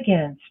us up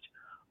against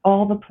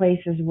all the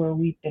places where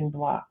we've been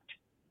blocked,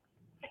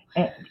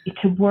 and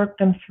to work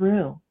them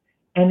through.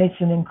 And it's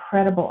an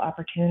incredible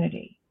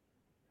opportunity.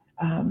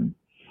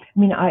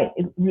 I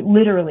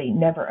literally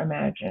never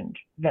imagined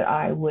that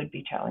I would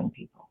be telling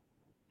people.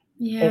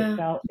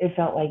 Yeah. It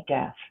felt like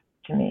death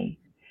to me.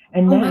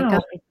 And Oh my God.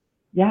 now,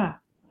 yeah,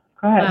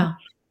 go ahead. Wow.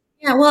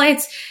 Yeah. Well,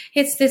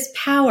 it's this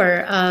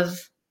power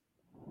of,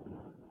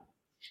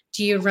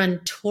 do you run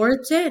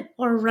towards it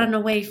or run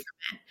away from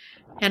it?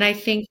 And I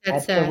think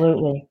that's a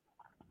Absolutely.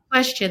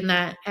 question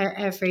that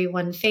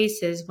everyone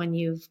faces when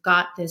you've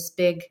got this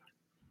big,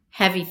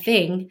 heavy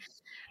thing.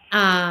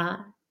 Uh,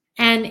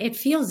 and it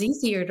feels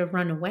easier to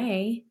run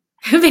away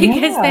because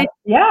Yeah, then,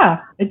 yeah,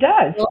 it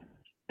does.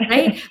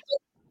 right?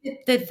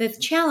 The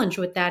challenge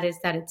with that is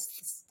that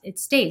it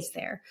stays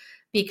there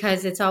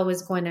because it's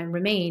always going to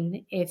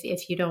remain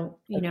if you don't,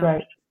 That's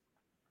right.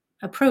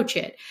 approach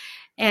it.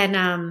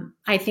 And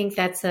I think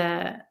that's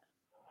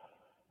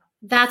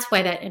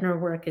why that inner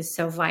work is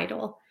so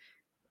vital.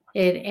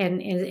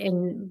 And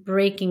in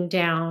breaking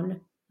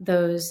down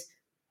those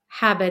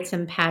habits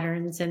and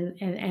patterns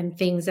and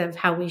things of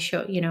how we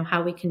show,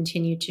 how we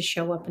continue to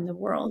show up in the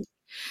world.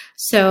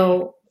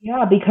 So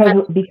Yeah, uh,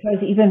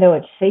 because even though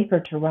it's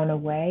safer to run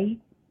away,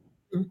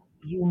 mm,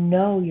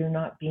 you're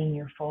not being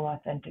your full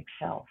authentic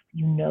self.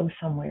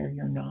 Somewhere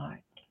you're not.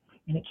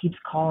 And it keeps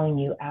calling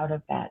you out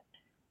of that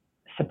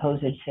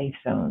supposed safe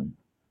zone.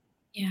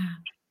 yeah,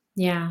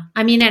 yeah.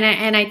 I mean,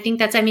 and I think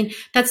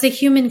that's the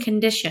human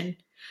condition.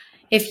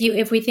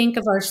 If we think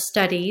of our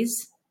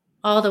studies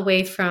all the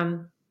way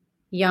from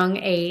young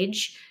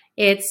age,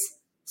 it's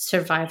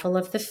survival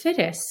of the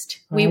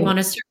fittest. We Right. want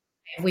to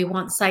survive. We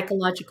want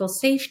psychological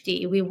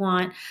safety. We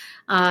want,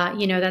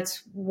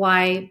 that's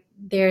why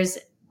there's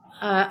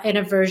an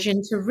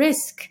aversion to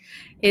risk.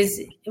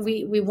 Is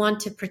we want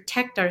to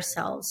protect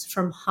ourselves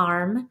from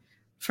harm,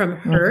 from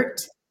Mhm.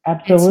 hurt. It's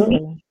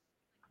Absolutely.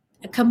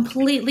 a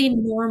completely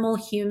normal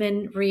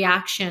human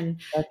reaction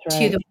That's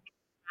to the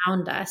right.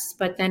 around us.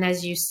 But then,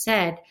 as you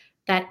said,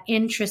 that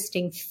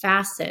interesting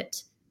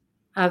facet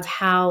of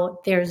how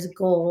there's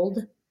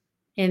gold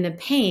in the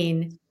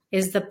pain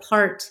is the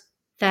part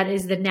that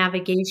is the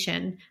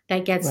navigation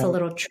that gets a Right.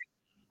 little tricky.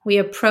 We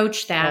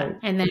approach that, Right.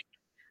 and then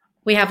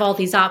we have all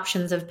these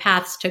options of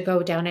paths to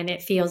go down, and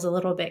it feels a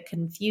little bit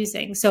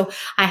confusing. So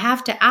I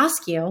have to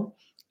ask you,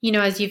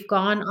 as you've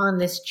gone on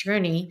this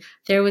journey,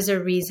 there was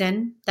a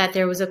reason that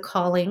there was a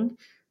calling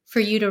for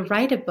you to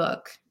write a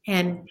book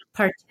and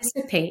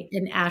participate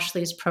in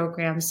Ashley's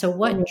program. So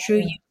what drew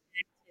you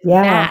to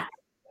Yeah. that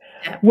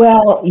step?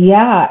 Well,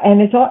 yeah,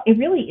 and it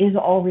really is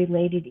all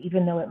related,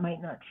 even though it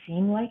might not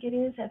seem like it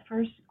is at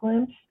first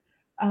glimpse.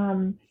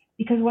 Um,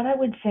 because what I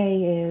would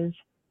say is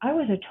I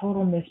was a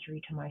total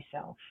mystery to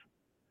myself.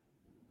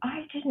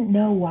 I didn't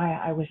know why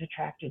I was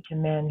attracted to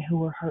men who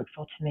were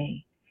hurtful to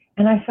me.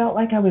 And I felt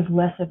like I was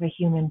less of a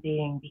human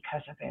being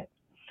because of it.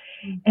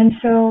 And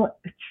so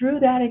through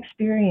that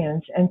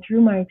experience and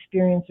through my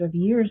experience of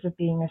years of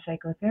being a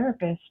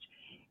psychotherapist,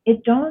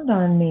 it dawned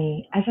on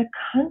me, as a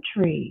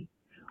country,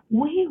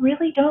 we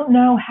really don't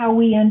know how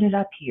we ended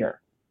up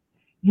here,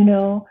 you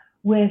know,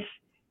 with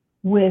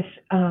with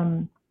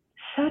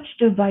such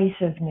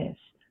divisiveness,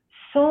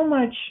 so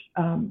much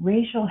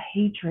racial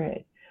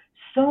hatred,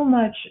 so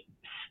much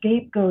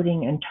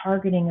scapegoating and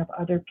targeting of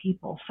other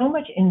people, so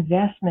much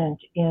investment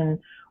in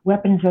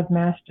weapons of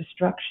mass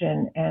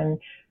destruction and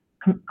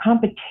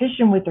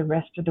competition with the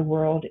rest of the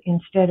world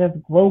instead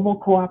of global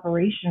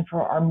cooperation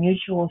for our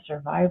mutual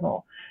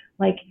survival.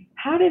 Like,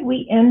 how did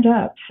we end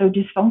up so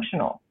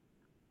dysfunctional?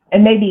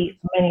 And maybe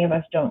many of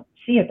us don't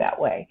see it that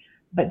way,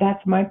 but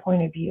that's my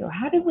point of view.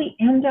 How did we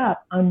end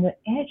up on the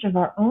edge of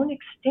our own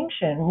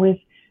extinction with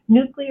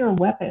nuclear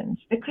weapons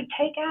that could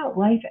take out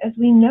life as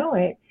we know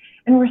it,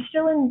 and we're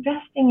still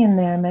investing in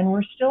them and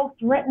we're still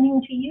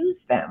threatening to use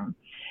them?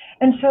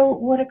 And so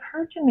what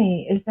occurred to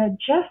me is that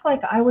just like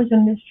I was a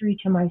mystery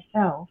to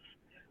myself,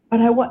 but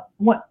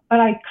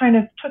I kind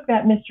of took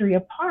that mystery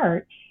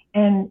apart,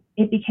 and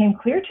it became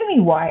clear to me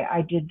why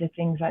I did the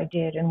things I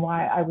did and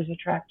why I was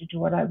attracted to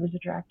what I was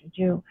attracted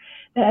to.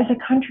 That as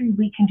a country,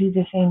 we can do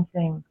the same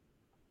thing.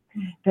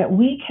 That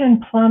we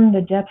can plumb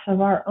the depths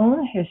of our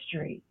own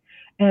history.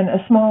 And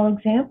a small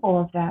example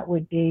of that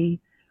would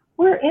be,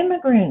 we're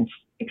immigrants.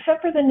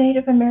 Except for the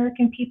Native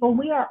American people,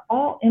 we are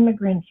all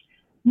immigrants,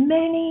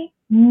 many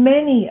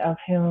of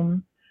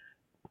whom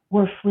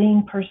were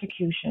fleeing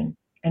persecution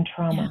and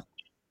trauma. Yeah.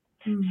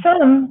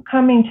 Some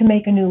coming to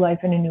make a new life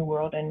in a new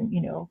world and,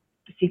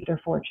 to seek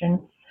their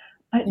fortune.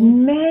 But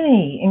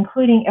many,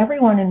 including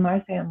everyone in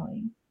my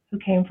family who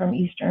came from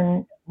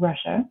Eastern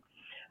Russia,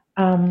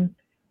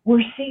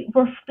 were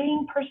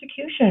fleeing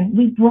persecution.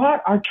 We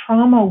brought our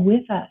trauma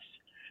with us.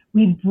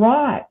 We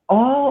brought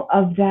all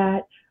of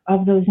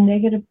those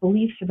negative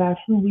beliefs about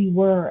who we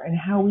were and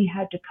how we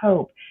had to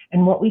cope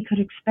and what we could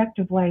expect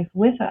of life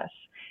with us.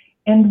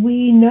 And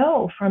we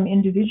know from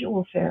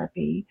individual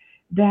therapy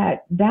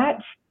that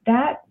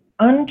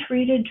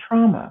untreated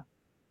trauma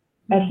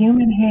at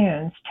human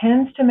hands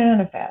tends to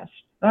manifest,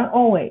 not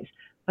always,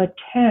 but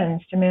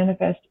tends to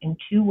manifest in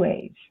two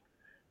ways.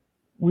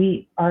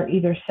 We are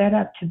either set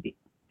up to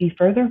be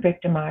further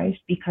victimized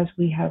because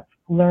we have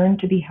learned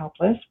to be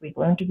helpless, we've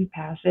learned to be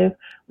passive,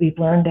 we've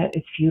learned that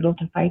it's futile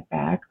to fight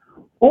back,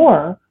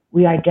 or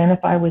we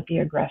identify with the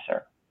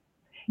aggressor.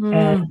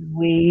 And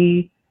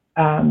we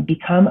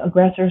become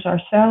aggressors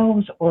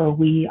ourselves, or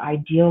we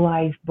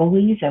idealize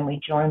bullies and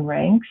we join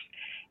ranks.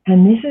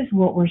 And this is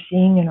what we're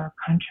seeing in our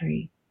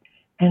country.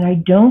 And I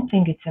don't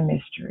think it's a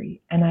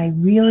mystery. And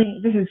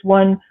this is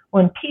one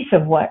piece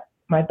of what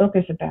my book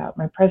is about,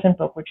 my present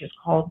book, which is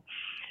called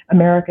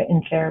America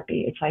in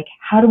Therapy. It's like,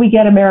 how do we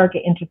get America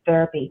into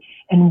therapy?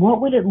 And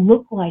what would it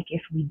look like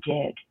if we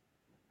did?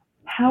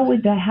 How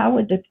would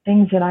the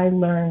things that I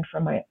learned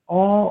from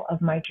all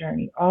of my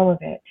journey, all of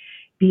it,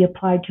 be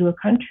applied to a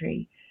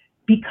country?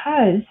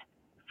 Because,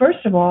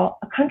 first of all,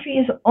 a country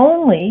is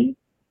only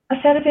a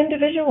set of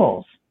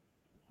individuals,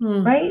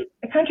 right?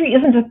 A country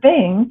isn't a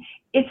thing.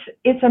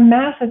 It's a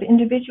mass of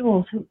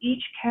individuals who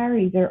each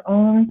carry their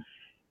own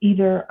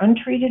either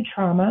untreated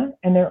trauma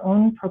and their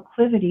own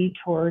proclivity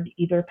toward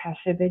either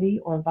passivity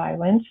or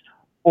violence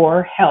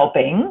or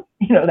helping.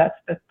 That's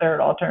the third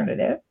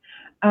alternative.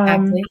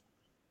 Exactly.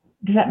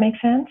 Does that make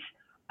sense?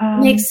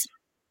 Makes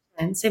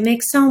sense. It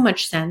makes so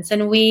much sense.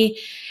 And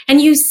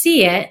you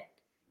see it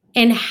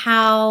in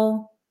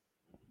how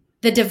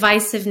the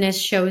divisiveness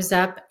shows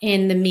up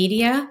in the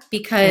media,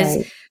 because,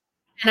 right.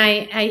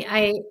 And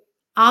I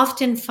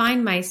often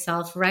find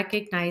myself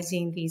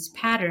recognizing these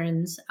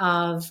patterns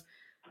of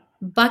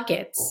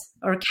buckets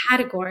or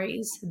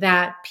categories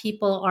that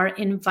people are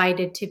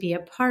invited to be a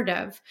part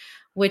of,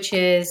 which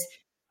is,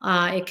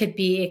 it could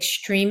be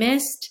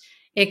extremist.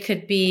 It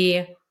could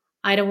be,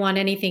 I don't want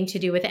anything to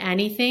do with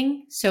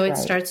anything. So it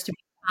starts to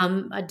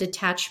become a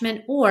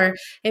detachment, or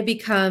it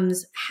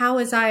becomes,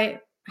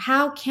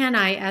 how can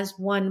I, as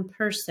one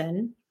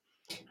person,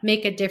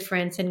 make a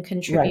difference and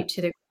contribute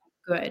to the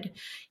good,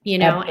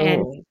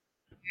 Absolutely.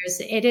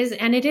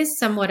 And it is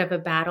somewhat of a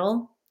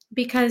battle,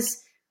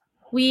 because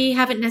we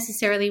haven't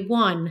necessarily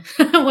won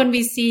when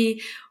we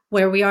see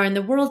where we are in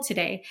the world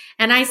today.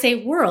 And I say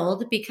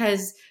world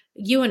because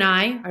you and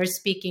I are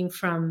speaking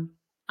from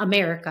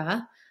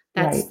America.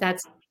 That's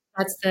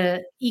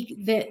the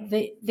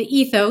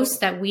ethos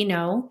that we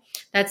know.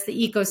 That's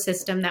the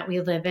ecosystem that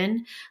we live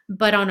in.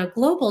 But on a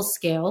global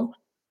scale,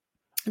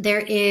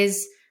 there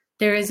is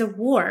a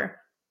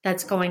war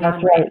that's going on.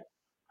 That's right.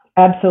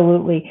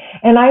 Absolutely.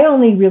 And I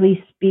only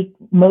really speak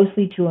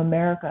mostly to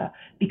America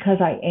because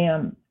I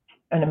am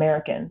an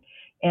American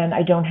and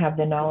I don't have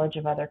the knowledge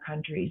of other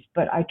countries,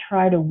 but I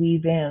try to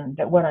weave in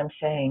that what I'm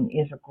saying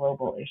is a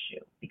global issue,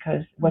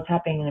 because what's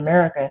happening in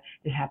America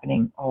is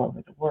happening all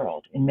over the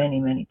world in many,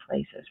 many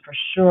places, for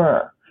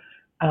sure.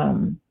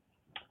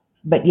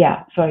 But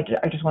yeah, so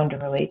I just wanted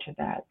to relate to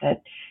that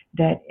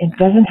it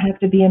doesn't have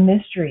to be a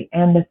mystery.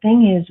 And the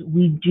thing is,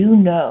 we do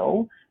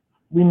know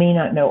we may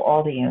not know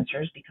all the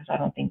answers, because I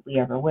don't think we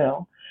ever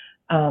will.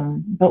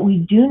 But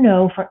we do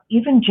know,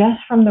 even just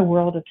from the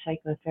world of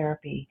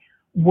psychotherapy,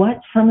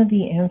 what some of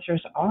the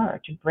answers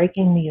are to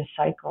breaking the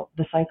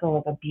cycle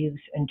of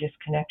abuse and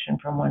disconnection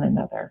from one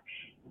another.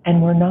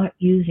 And we're not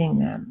using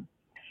them.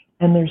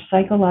 And there's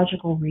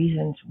psychological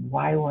reasons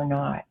why we're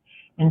not.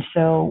 And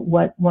so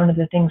one of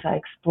the things I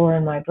explore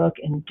in my book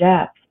in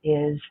depth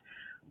is,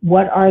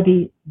 what are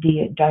the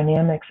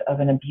dynamics of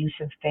an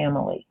abusive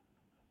family,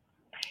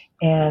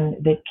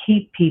 and that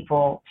keep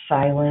people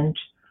silent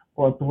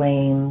or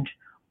blamed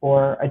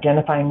or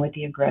identifying with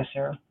the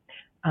aggressor,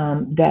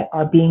 that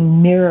are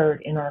being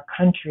mirrored in our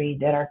country,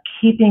 that are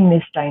keeping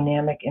this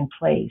dynamic in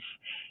place.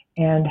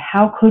 And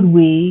how could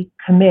we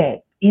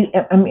commit?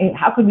 I mean,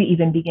 how could we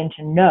even begin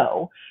to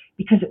know?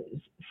 Because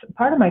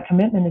part of my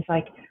commitment is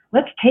like,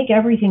 let's take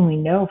everything we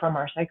know from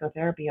our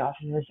psychotherapy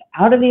offices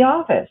out of the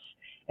office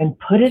and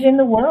put it in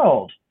the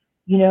world.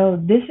 You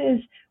know,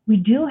 we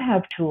do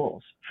have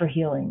tools for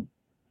healing.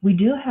 We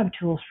do have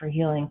tools for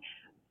healing.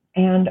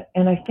 And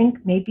I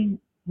think maybe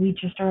we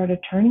just are at a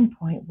turning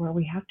point where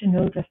we have to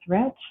know the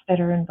threats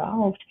that are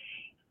involved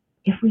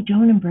if we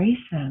don't embrace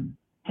them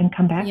and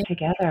come back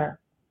together.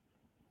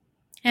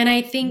 And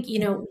I think,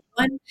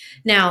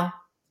 now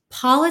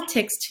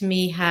politics to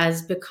me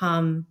has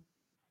become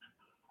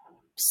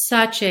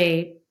such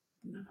a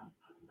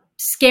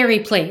scary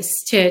place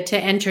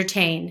to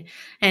entertain.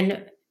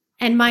 And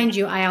mind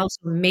you, I also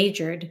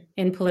majored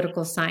in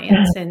political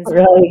science, and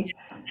really?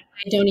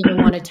 I don't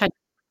even want to touch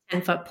a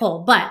 10-foot pole.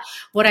 But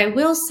what I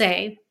will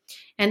say,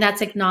 and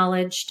that's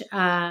acknowledged,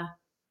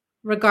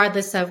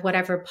 regardless of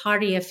whatever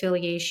party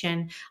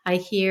affiliation, I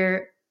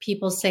hear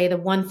people say the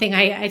one thing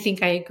I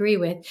think I agree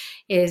with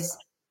is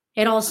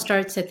it all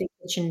starts at the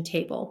kitchen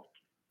table.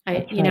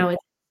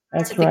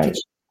 That's right.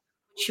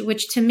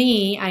 Which to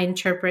me, I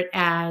interpret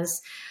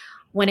as,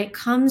 when it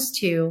comes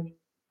to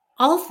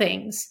all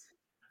things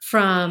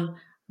from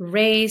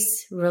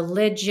race,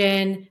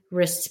 religion,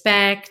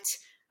 respect,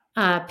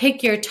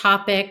 pick your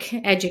topic,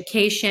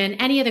 education,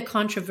 any of the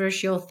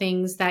controversial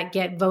things that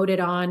get voted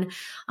on,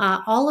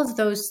 all of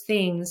those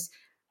things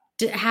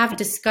have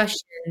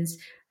discussions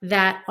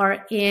that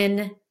are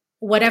in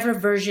whatever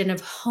version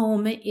of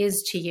home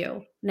is to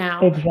you.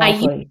 Now,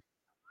 exactly.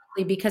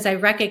 Because I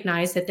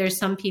recognize that there's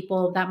some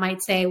people that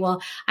might say,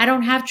 well, I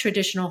don't have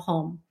traditional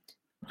home.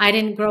 I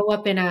didn't grow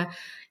up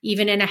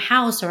even in a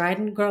house, or I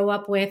didn't grow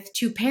up with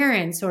two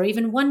parents or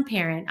even one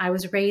parent. I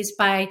was raised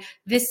by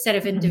this set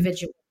of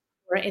individuals,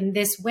 or in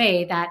this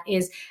way that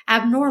is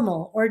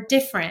abnormal or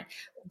different.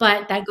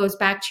 But that goes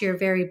back to your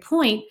very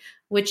point,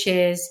 which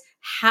is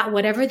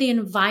whatever the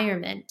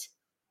environment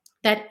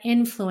that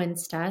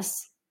influenced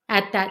us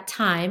at that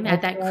time,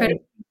 at that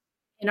critical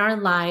in our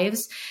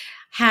lives,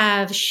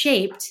 have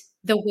shaped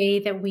the way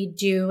that we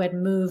do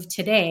and move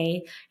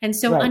today. And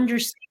so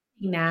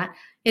understanding that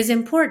is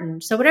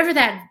important. So whatever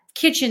that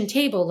kitchen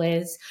table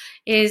is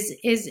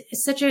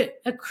such a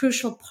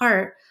crucial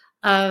part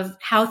of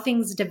how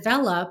things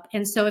develop.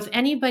 And so if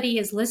anybody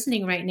is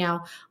listening right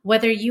now,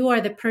 whether you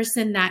are the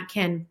person that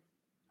can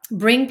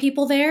bring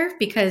people there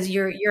because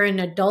you're an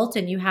adult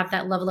and you have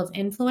that level of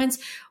influence,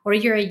 or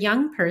you're a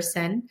young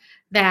person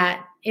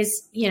that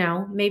is,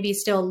 maybe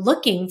still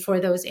looking for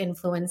those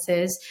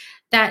influences,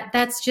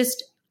 that's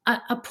just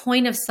a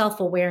point of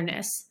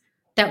self-awareness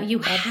that you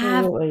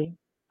have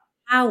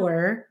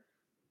power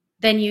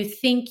than you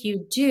think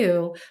you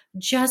do,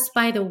 just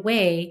by the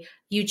way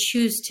you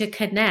choose to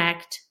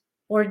connect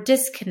or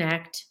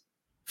disconnect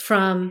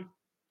from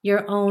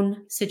your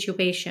own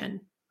situation.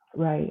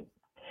 Right.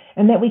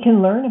 And that we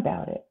can learn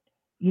about it.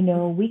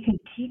 We could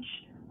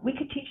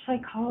teach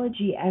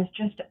psychology as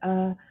just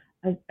a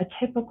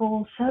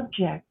typical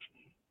subject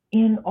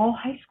in all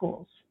high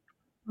schools.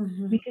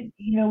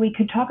 Mm-hmm. We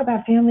could talk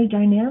about family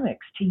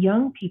dynamics to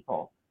young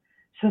people,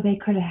 so they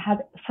could have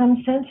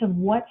some sense of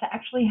what's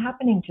actually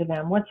happening to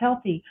them, what's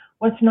healthy,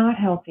 what's not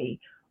healthy.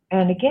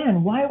 And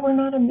again, why we're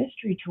not a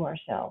mystery to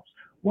ourselves.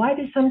 Why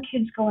do some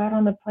kids go out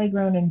on the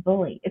playground and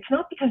bully? It's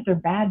not because they're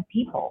bad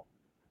people.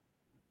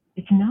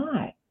 It's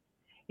not.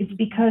 It's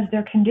because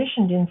they're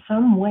conditioned in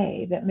some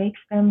way that makes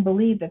them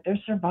believe that their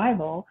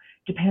survival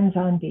depends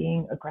on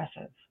being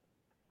aggressive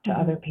to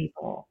other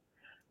people.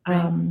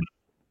 Right.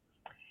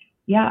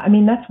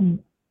 That's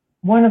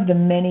one of the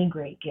many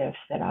great gifts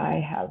that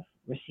I have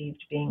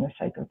received being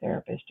a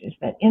psychotherapist, is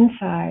that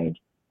inside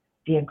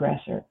the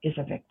aggressor is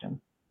a victim.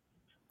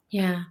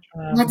 Yeah.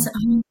 Oh my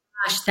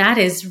gosh, that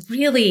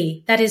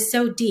is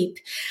so deep.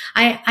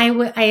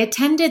 I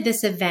attended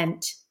this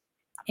event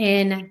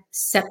in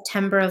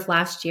September of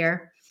last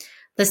year,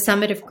 the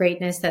Summit of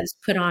Greatness that was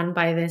put on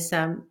by this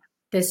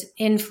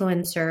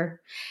influencer,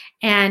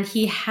 and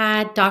he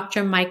had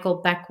Dr. Michael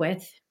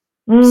Beckwith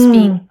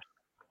speak,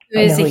 who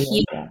is a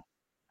healer.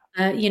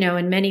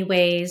 In many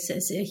ways,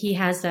 he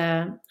has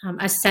a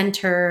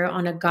center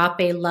on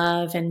agape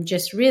love, and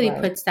just really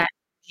puts that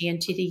energy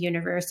into the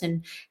universe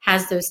and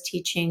has those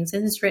teachings,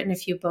 and has written a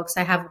few books.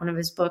 I have one of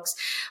his books,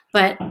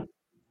 but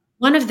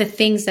one of the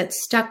things that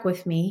stuck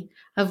with me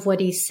of what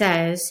he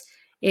says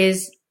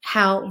is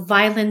how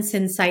violence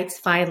incites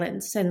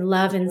violence and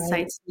love That's right.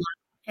 incites love.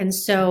 And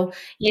so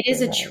it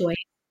is You're a right. choice.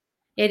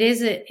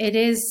 It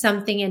is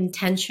something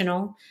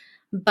intentional,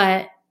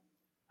 but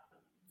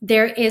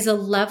there is a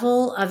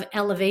level of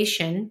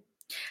elevation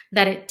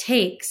that it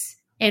takes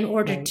in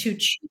order Right. to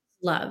choose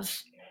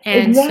love.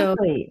 And so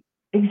Exactly.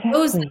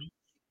 those Exactly.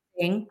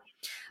 things,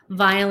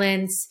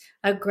 violence,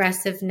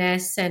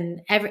 aggressiveness,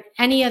 and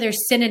any other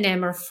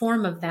synonym or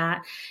form of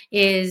that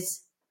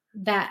is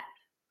that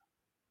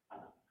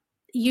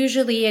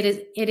usually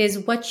it is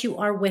what you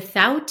are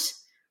without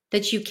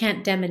that you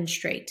can't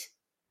demonstrate,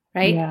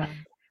 right? Yeah.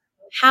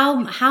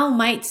 How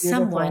might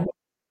someone Beautiful.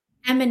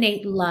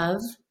 emanate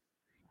love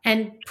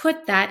and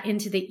put that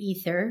into the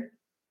ether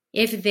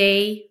if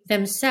they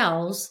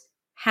themselves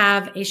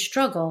have a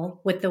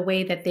struggle with the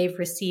way that they've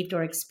received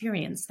or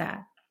experienced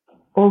that?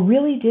 Or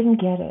really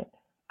didn't get it.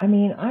 I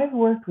mean, I've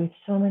worked with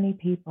so many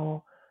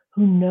people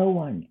who no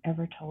one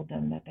ever told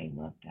them that they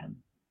loved them.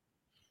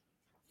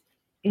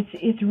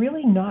 It's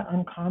really not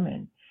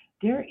uncommon.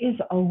 There is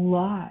a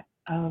lot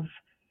of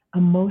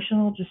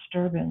emotional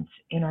disturbance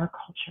in our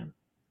culture.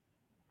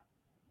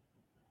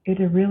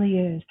 There really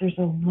is. There's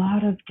a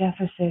lot of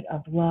deficit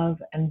of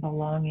love and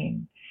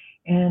belonging.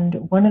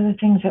 And one of the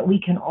things that we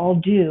can all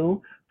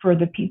do for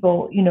the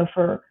people,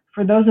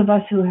 for those of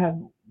us who have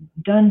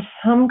done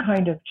some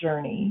kind of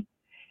journey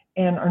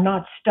and are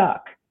not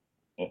stuck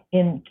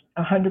in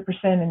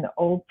 100% in the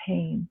old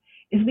pain,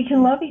 is we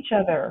can love each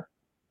other.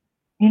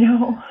 You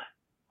know,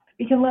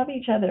 we can love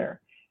each other.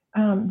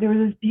 There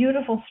was this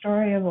beautiful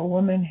story of a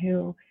woman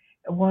who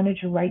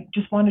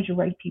just wanted to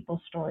write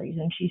people's stories,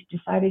 and she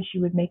decided she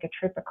would make a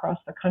trip across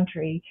the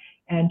country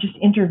and just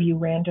interview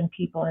random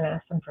people and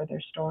ask them for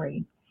their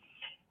story.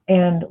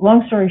 And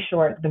long story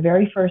short, the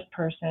very first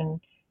person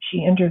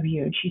she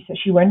interviewed, she said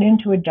she went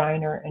into a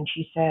diner and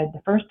she said,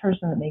 the first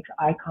person that makes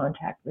eye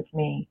contact with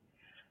me,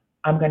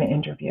 I'm going to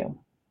interview.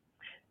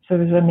 So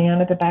there was a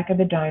man at the back of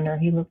the diner.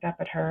 He looked up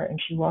at her and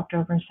she walked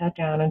over and sat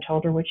down and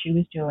told her what she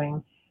was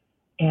doing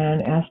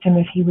and asked him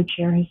if he would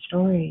share his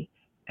story.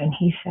 And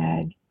he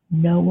said,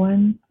 no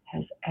one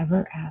has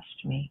ever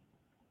asked me.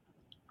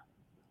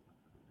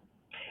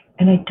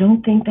 And I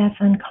don't think that's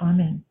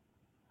uncommon.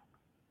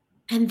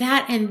 And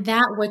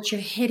that what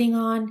you're hitting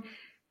on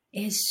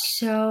is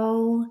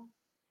so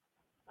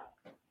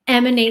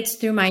emanates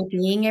through my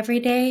being every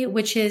day,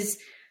 which is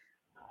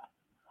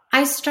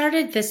I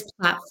started this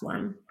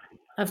platform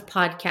of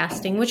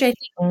podcasting, which I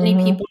think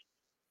Mm-hmm.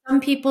 some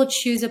people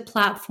choose a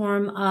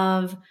platform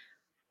of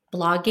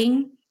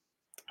blogging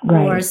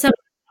or Right. some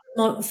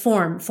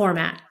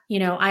format. You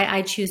know,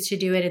 I choose to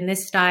do it in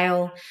this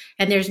style,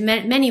 and there's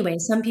many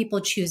ways. Some people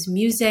choose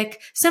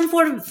music, some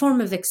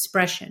form of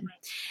expression,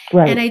 and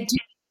Right. I do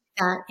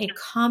that a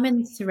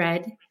common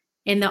thread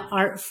in the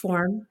art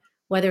form,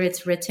 whether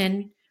it's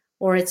written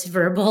or it's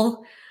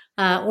verbal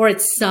or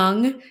it's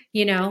sung,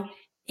 you know,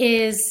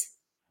 is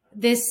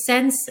this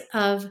sense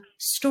of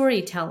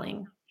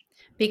storytelling,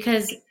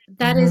 because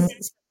that Mm-hmm.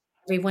 is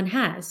everyone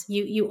has.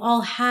 You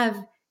all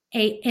have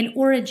an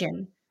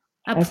origin,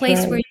 a That's place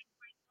where right.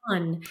 you're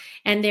on,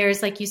 and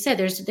there's, like you said,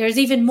 there's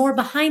even more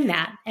behind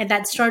that, and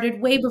that started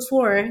way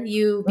before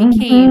you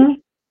became Mm-hmm.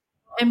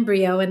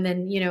 embryo and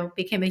then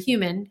became a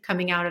human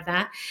coming out of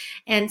that.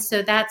 And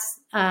so that's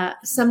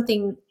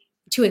something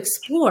to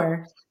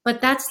explore, but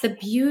that's the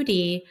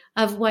beauty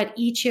of what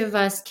each of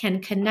us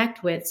can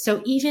connect with.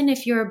 So even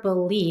if your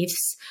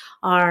beliefs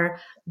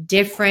are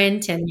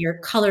different and your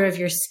color of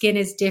your skin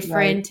is Right.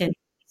 different and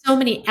so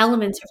many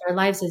elements of our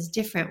lives is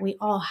different, we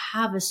all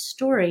have a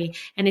story,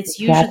 and it's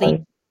usually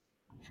Exactly.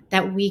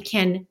 that we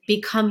can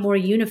become more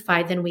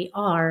unified than we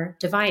are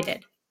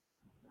divided.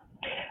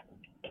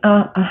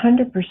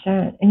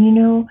 100%.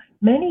 And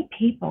many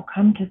people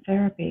come to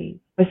therapy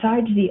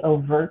besides the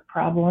overt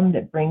problem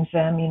that brings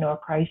them, a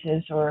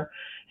crisis or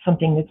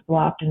something that's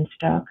blocked and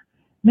stuck.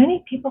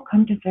 Many people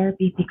come to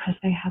therapy because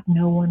they have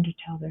no one to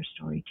tell their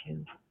story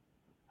to.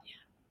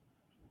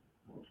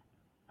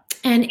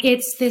 And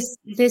it's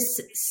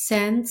this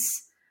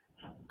sense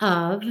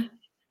of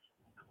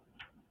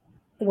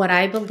what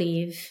I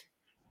believe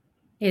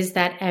is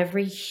that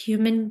every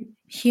human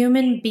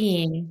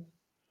being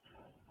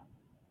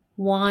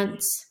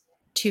wants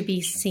to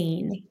be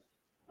seen.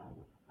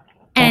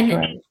 That's And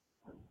right.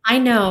 I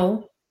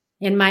know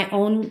in my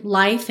own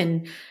life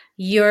and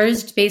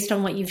yours, based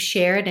on what you've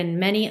shared, and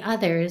many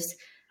others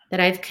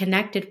that I've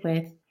connected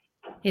with,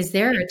 is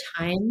there are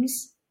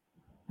times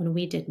when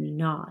we did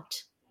not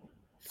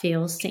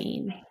feel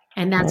seen.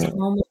 And that's Right.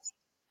 almost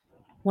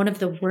one of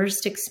the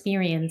worst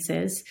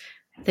experiences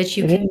that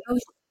you It can is. go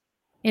through,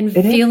 in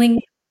It is.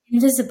 feeling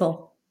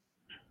invisible,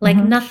 like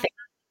Mm-hmm. nothing,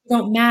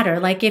 don't matter.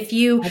 Like if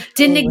you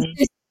didn't Absolutely.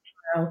 exist,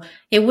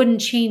 it wouldn't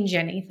change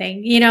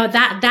anything.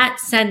 That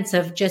sense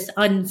of just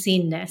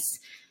unseenness.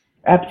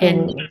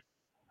 And Absolutely.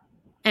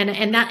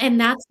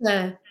 that's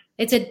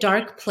it's a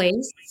dark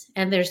place,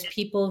 and there's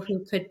people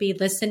who could be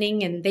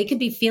listening and they could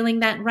be feeling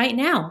that right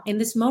now in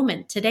this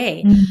moment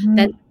today, Mm-hmm.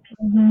 that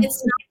Mm-hmm.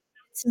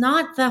 it's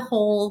not the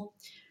whole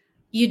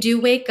you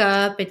do wake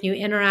up and you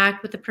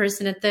interact with the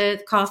person at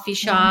the coffee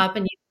shop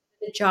and you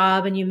do the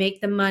job and you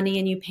make the money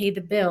and you pay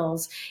the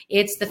bills.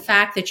 It's the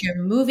fact that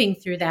you're moving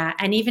through that.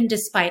 And even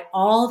despite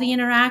all the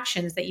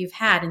interactions that you've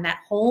had in that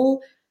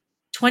whole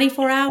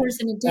 24 hours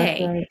in a That's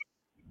day, right.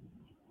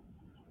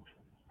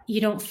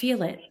 you don't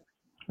feel it.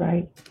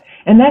 Right.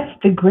 And that's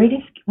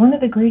one of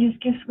the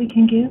greatest gifts we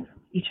can give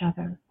each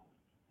other.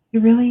 It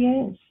really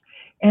is.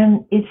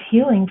 And it's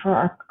healing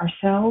for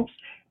ourselves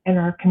and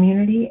our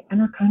community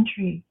and our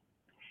country.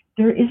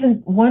 There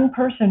isn't one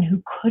person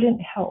who couldn't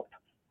help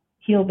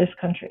heal this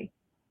country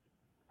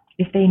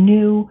if they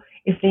knew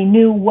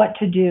what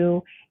to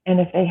do, and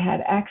if they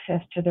had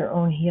access to their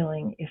own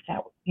healing, if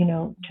that,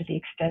 to the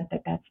extent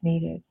that that's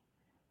needed.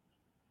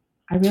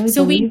 I really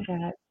believe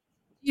that.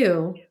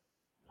 Do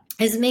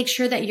is make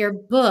sure that your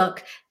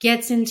book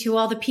gets into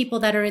all the people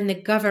that are in the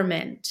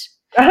government.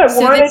 I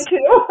wanted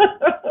to.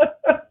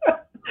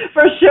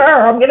 For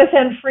sure. I'm going to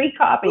send free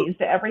copies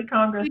to every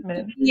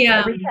congressman,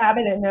 every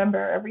cabinet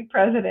member, every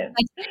president.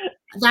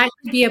 That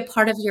could be a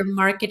part of your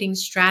marketing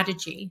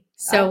strategy.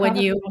 So when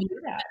you do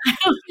that.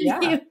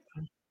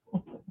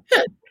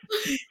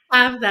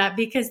 have that,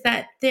 because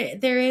that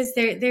there is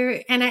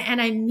and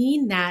I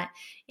mean that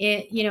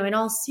in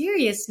all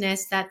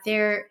seriousness, that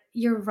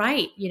you're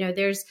right.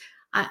 There's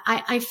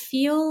I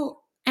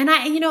feel, and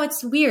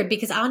it's weird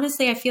because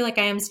honestly I feel like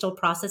I am still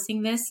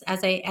processing this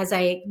as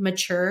I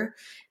mature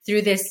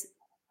through this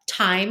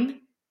time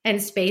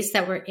and space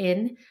that we're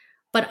in.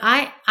 But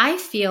I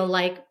feel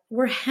like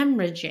we're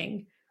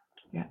hemorrhaging.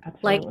 Yeah,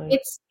 absolutely. Like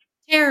it's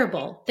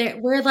terrible.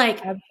 We're like,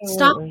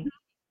 absolutely.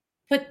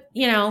 stop,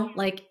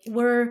 like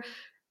we're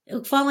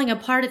falling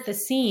apart at the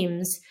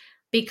seams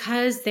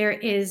because there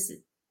is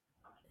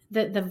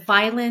the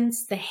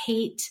violence, the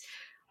hate,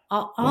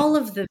 all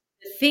of the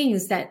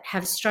things that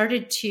have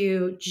started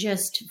to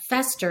just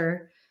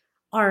fester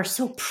are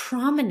so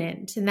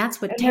prominent, and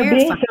that's what terrifies.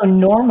 They're being so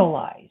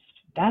normalized.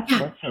 That's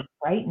what's so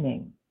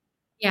frightening.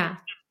 Yeah.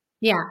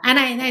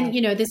 And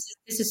this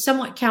is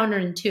somewhat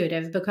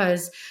counterintuitive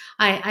because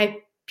I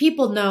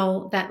people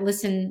know that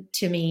listen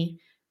to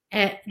me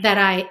that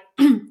I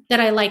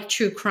like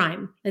true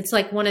crime. It's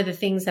like one of the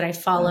things that I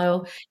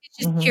follow. It's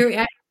just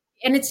curious,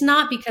 and it's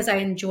not because I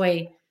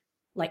enjoy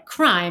like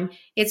crime.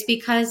 It's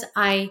because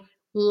I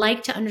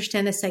like to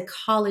understand the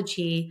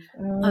psychology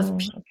of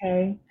people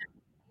who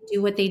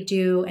do what they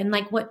do, and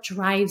like what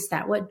drives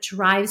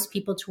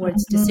people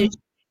towards decisions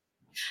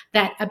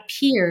that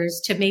appears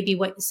to maybe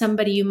what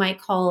somebody you might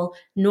call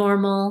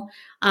normal.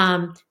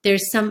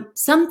 There's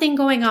something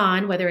going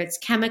on, whether it's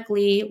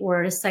chemically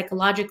or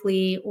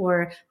psychologically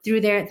or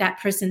through that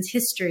person's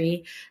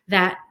history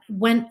that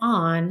went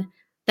on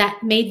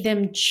that made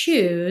them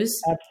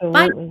choose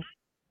Absolutely.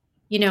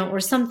 Or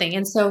something.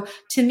 And so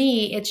to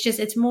me,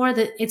 it's more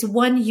that it's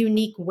one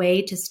unique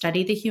way to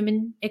study the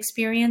human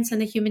experience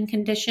and the human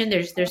condition.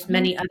 There's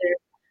many other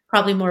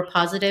probably more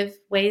positive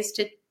ways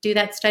to do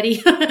that study.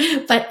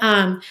 But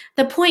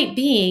the point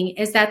being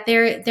is that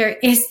there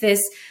is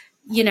this,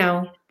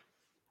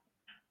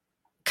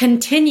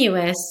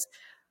 continuous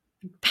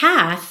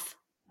path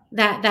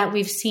that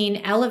we've seen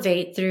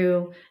elevate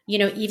through,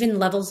 even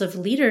levels of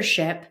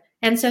leadership.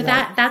 And so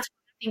that's why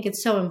I think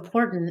it's so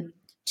important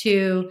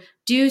to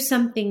do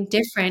something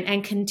different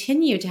and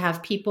continue to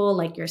have people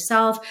like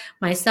yourself,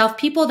 myself,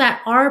 people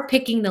that are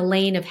picking the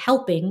lane of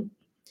helping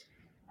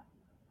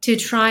to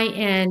try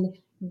and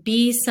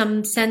be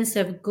some sense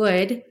of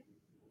good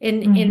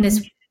in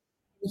this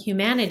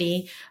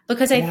humanity.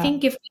 Because I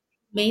think if we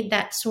made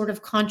that sort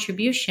of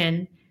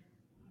contribution,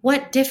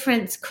 what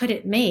difference could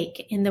it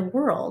make in the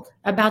world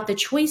about the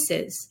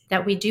choices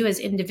that we do as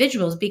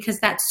individuals? Because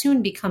that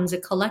soon becomes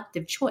a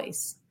collective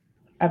choice.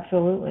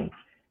 Absolutely.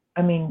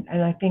 I mean,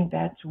 and I think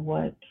that's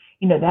what,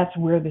 that's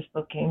where this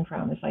book came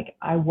from. It's like,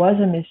 I was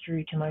a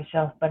mystery to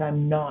myself, but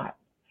I'm not.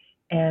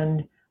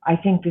 And I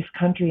think this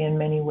country in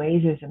many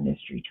ways is a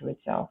mystery to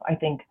itself. I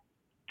think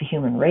the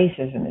human race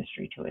is a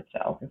mystery to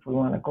itself, if we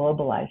want to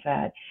globalize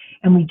that.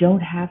 And we don't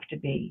have to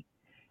be.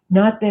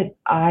 Not that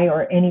I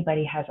or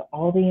anybody has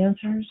all the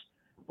answers,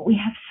 but we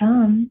have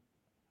some,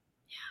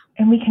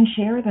 and we can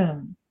share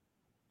them.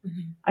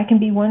 I can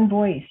be one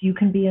voice, you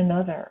can be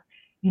another,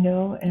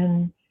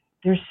 and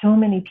there's so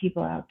many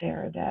people out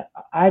there that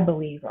I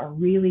believe are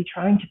really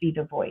trying to be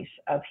the voice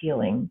of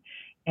healing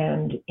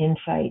and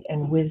insight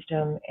and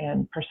wisdom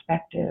and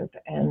perspective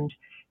and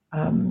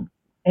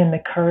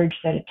the courage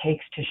that it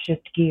takes to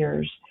shift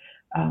gears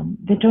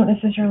that don't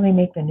necessarily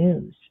make the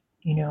news,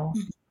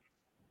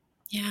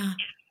 Yeah.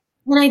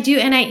 And I do.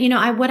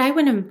 And what I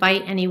would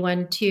invite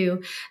anyone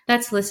to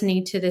that's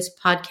listening to this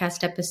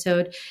podcast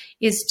episode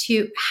is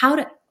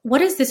what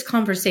does this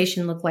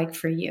conversation look like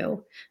for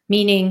you?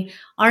 Meaning,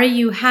 are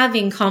you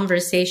having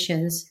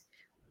conversations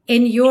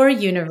in your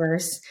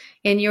universe,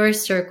 in your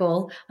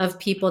circle of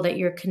people that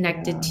you're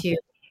connected to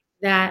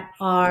that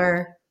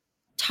are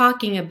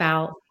talking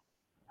about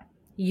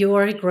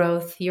your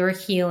growth, your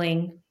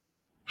healing,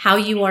 how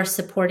you are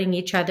supporting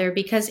each other?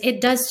 Because it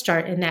does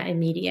start in that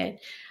immediate.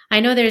 I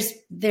know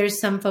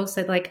there's some folks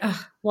that like,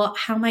 oh, well,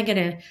 how am I going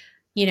to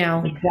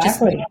just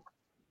Exactly.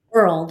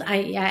 world.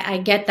 I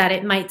get that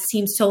it might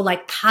seem so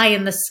like pie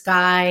in the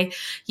sky,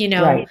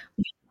 Right.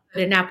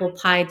 an apple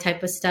pie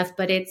type of stuff,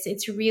 but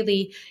it's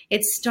really,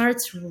 it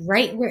starts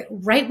right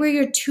where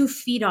your 2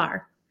 feet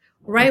are,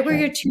 right That's where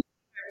your right. 2 feet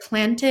are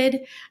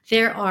planted.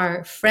 There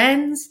are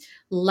friends,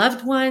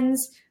 loved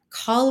ones,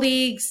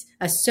 colleagues,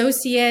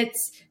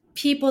 associates,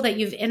 people that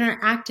you've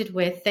interacted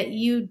with that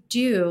you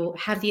do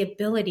have the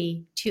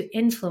ability to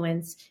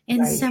influence in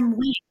Right. some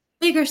way,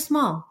 big or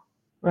small.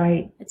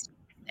 Right. It's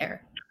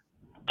there.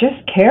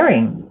 Just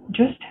caring.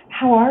 Just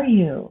how are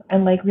you?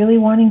 And like really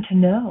wanting to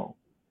know,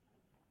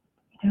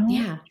 you know?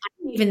 Yeah, I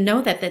didn't even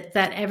know that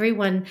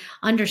everyone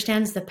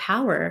understands the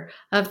power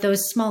of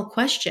those small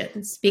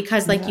questions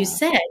because, like you Yeah.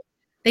 said,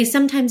 they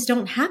sometimes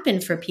don't happen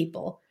for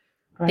people.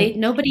 They Right.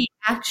 Nobody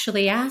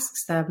actually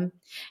asks them,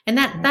 and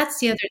Right. that's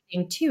the other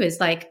thing too. Is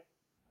like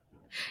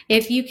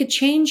if you could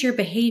change your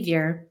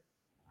behavior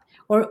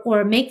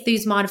or make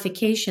these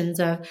modifications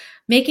of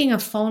making a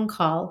phone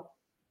call,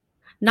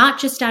 not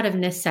just out of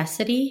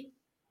necessity,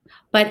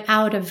 but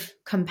out of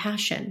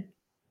compassion,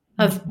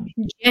 of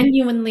Mhm.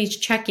 genuinely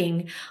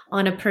checking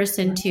on a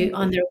person to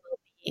on Right. their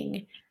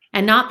well-being,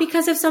 and not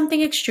because of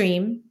something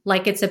extreme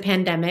like it's a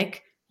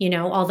pandemic,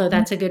 although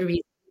that's a good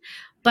reason,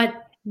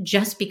 but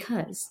just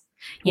because,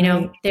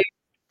 Right. there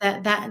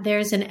that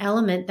there's an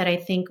element that I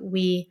think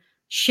we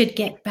should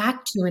get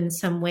back to in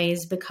some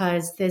ways,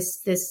 because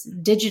this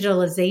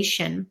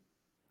digitalization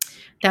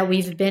that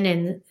we've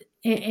been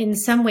in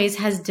some ways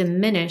has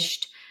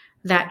diminished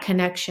that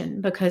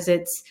connection, because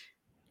it's,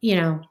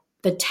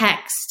 the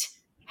text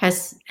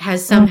has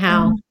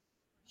somehow Mhm.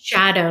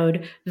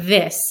 shadowed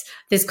this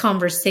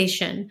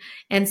conversation.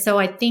 And so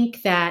I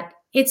think that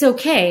it's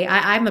okay.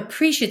 I'm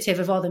appreciative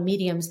of all the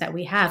mediums that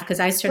we have,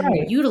 because I certainly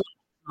Right. utilize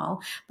them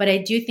all. But I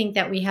do think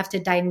that we have to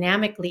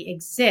dynamically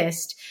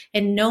exist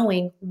in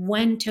knowing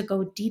when to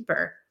go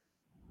deeper.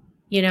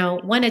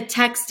 When a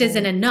text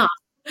isn't Right. enough,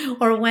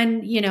 or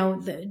when,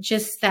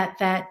 just that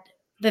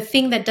the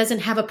thing that doesn't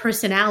have a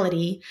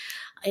personality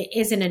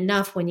isn't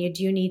enough, when you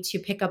do need to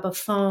pick up a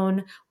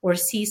phone or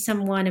see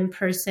someone in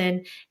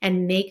person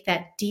and make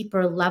that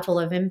deeper level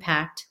of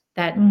impact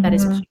that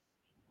is. Mhm.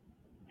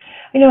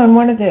 And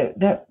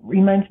that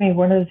reminds me of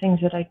one of the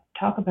things that I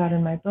talk about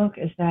in my book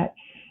is that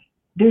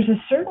there's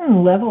a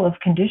certain level of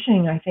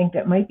conditioning, I think,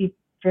 that might be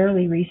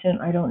fairly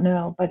recent, I don't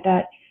know, but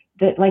that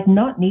like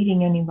not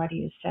needing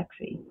anybody is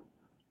sexy.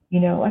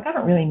 Like I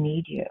don't really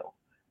need you.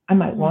 I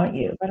might Mm, want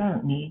you, but I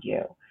don't need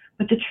you.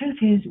 But the truth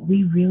is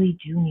we really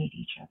do need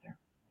each other.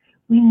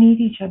 We need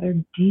each other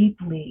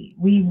deeply.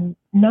 We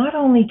not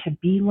only to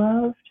be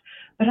loved,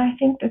 but I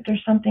think that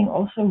there's something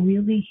also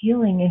really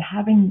healing in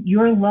having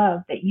your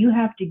love that you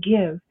have to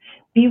give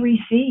be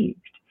received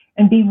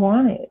and be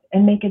wanted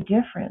and make a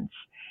difference.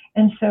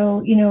 And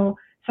so,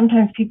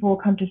 sometimes people will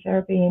come to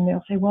therapy and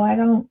they'll say, "Well, I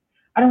don't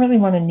really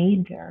want to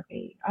need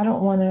therapy. I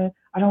don't want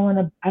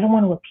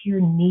to appear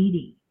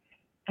needy."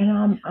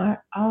 And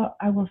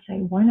I will say,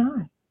 "Why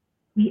not?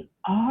 We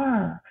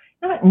are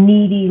not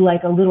needy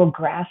like a little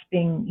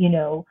grasping,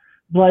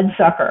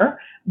 bloodsucker,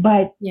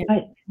 yeah.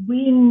 but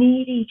we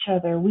need each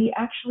other. We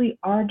actually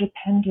are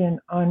dependent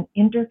on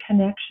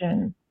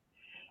interconnection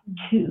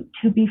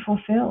to be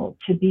fulfilled,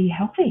 to be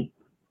healthy.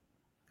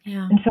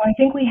 Yeah. And so I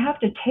think we have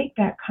to take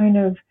that kind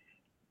of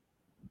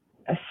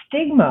a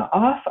stigma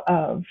off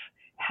of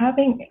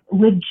having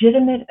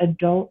legitimate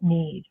adult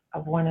need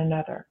of one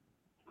another.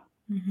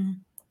 Hmm.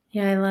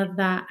 Yeah, I love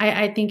that.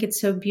 I think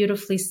it's so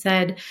beautifully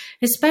said,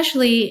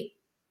 especially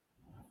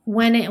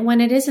when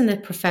it is in the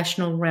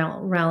professional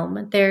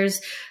realm. There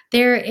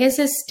is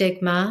a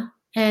stigma,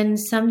 and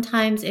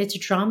sometimes it's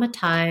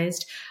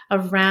dramatized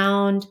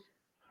around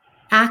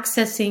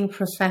accessing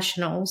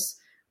professionals,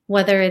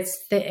 whether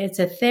it's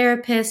a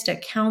therapist, a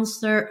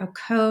counselor, a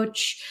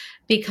coach,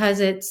 because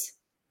it's,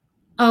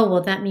 oh,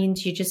 well, that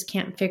means you just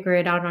can't figure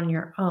it out on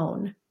your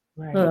own.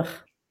 Right, Ugh.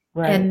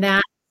 right, And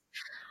that,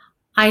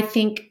 I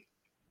think,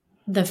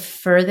 the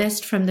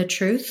furthest from the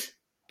truth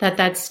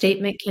that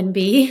statement can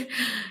be.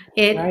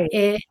 It right.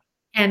 it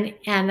and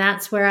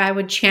that's where I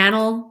would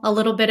channel a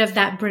little bit of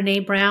that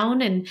Brene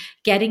Brown and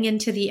getting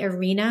into the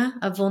arena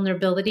of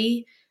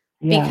vulnerability,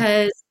 Yeah,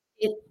 because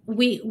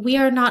we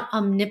are not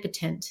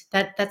omnipotent.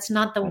 That's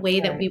not the that's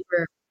way that right. we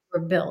were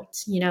built.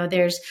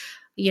 There's,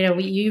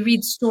 you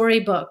read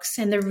storybooks,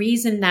 and the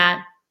reason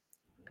that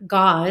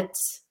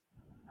gods,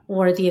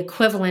 or the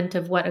equivalent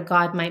of what a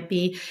god might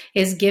be,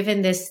 is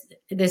given this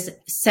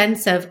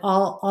sense of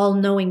all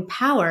knowing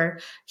power.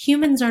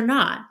 Humans are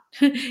not.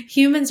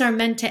 Humans are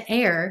meant to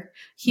err.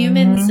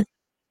 Humans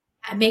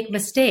Mhm. make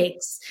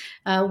mistakes.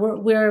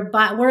 We're a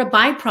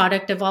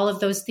byproduct of all of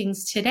those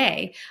things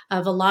today,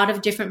 of a lot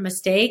of different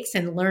mistakes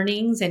and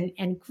learnings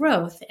and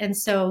growth. And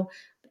so,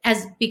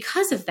 as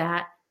because of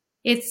that,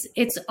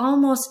 it's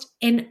almost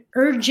an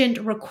urgent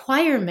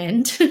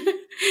requirement,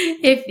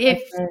 That's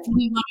if right.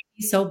 we want to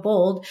be so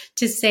bold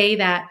to say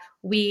that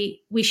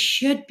we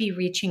should be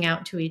reaching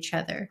out to each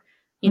other.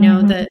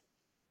 Mhm. The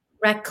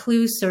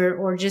recluse,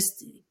 or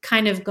just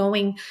kind of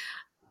going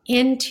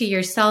into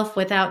yourself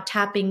without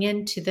tapping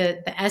into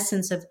the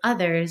essence of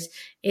others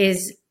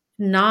is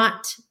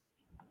not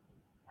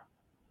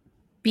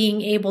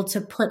being able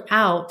to put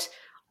out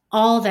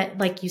all that,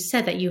 like you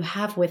said, that you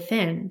have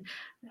within.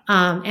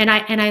 And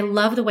I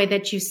love the way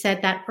that you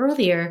said that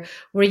earlier,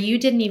 where you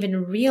didn't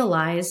even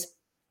realize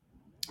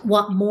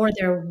what more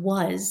there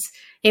was.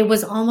 It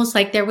was almost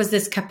like there was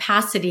this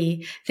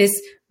capacity,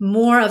 this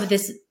more of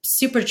this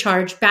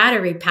supercharged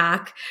battery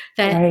pack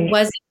that Right.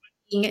 wasn't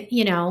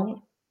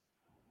being,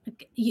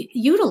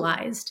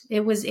 utilized.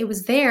 It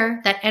was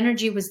there. That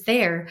energy was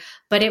there,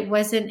 but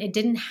it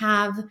didn't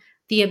have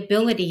the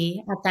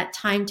ability at that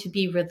time to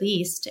be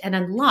released and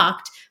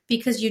unlocked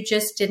because you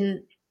just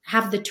didn't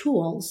have the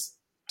tools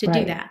to do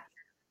Right. that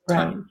Right.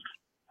 time.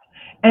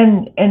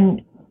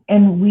 And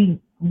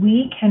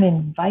we can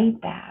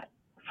invite that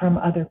from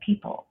other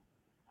people.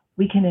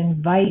 We can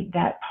invite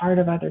that part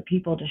of other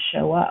people to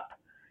show up,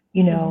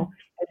 Mm-hmm.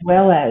 as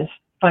well as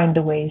find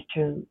the ways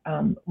to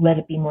let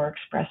it be more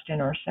expressed in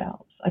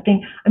ourselves. I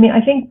think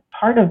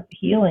part of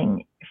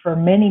healing for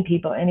many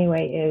people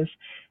anyway is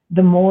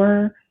the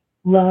more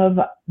love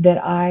that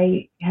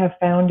I have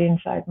found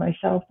inside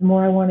myself, the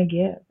more I want to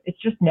give. It's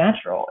just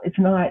natural. It's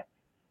not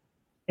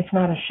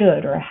a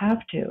should or a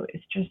have to.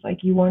 It's just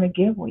like you want to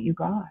give what you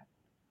got.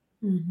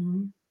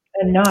 Mm-hmm.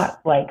 And not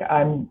like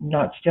I'm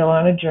not still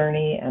on a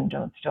journey and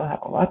don't still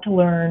have a lot to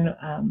learn,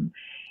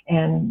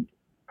 and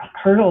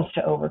hurdles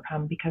to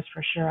overcome, because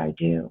for sure I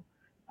do.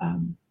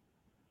 Um,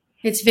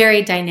 It's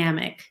very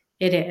dynamic.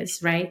 It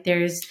is, right?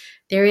 There is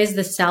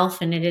the self,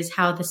 and it is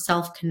how the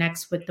self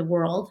connects with the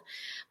world.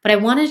 But I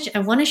want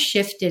to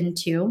shift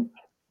into,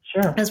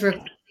 sure. as we're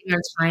closing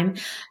our time,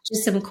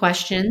 just some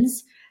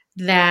questions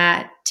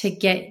that to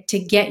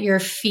get your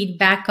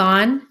feedback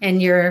on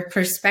and your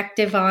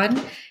perspective on,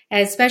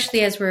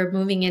 especially as we're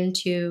moving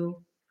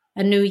into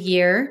a new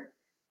year.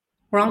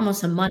 We're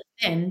almost a month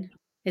in.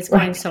 It's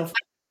going Right. so fast.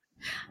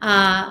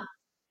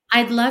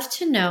 I'd love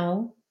to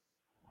know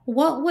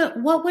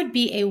what would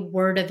be a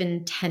word of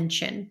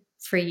intention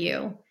for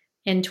you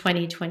in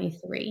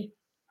 2023?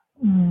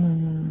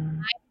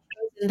 Mm,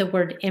 The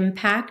word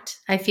impact.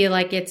 I feel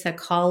like it's a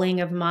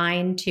calling of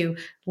mine to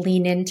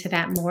lean into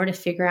that more to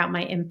figure out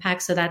my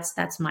impact. So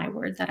that's my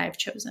word that I've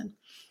chosen.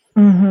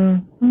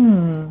 I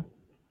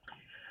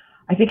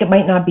think it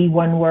might not be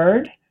one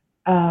word,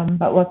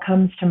 but what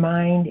comes to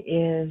mind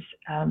is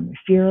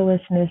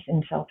fearlessness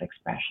and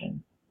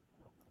self-expression.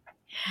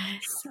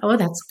 Yes. Oh,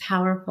 that's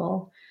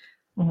powerful.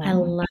 I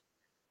Mm. love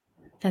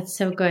that's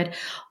so good.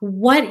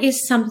 What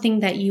is something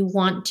that you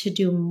want to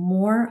do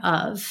more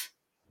of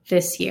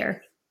this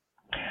year?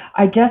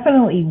 I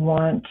definitely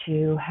want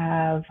to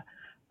have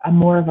a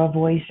more of a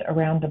voice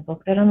around the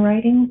book that I'm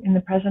writing in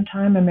the present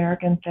time,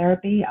 American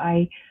Therapy.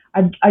 I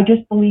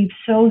just believe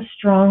so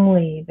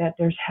strongly that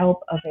there's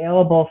help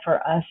available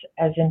for us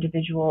as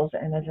individuals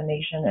and as a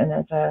nation and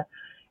as a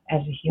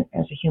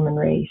human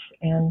race.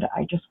 And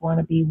I just want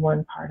to be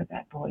one part of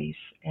that voice.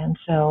 And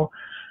so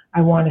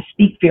I want to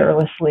speak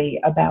fearlessly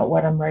about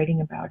what I'm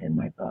writing about in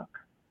my book.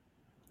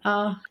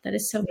 Oh, that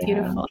is so Yeah.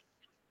 beautiful.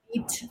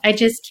 I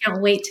just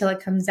can't wait till it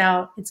comes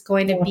out. It's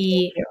going to Well, thank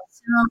be you.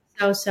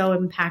 so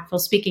impactful.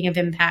 Speaking of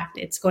impact,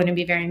 it's going to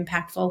be very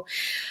impactful.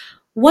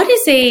 What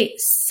is a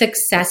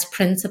success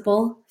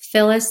principle,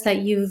 Phyllis, that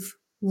you've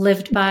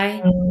lived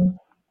by? Mm.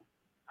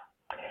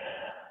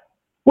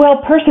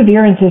 Well,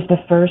 perseverance is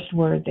the first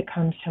word that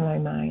comes to my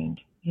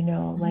mind.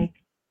 Mhm. Like,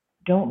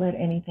 don't let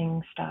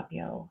anything stop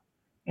you.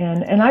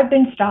 And I've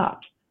been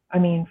stopped. I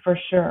mean, for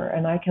sure.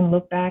 And I can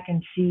look back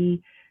and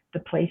see the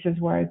places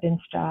where I've been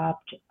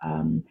stopped,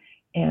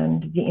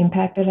 and the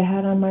impact that it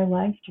had on my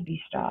life to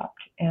be stopped,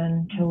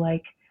 and to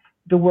like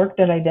the work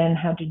that I then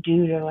had to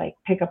do to like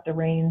pick up the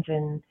reins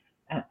and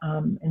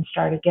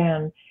start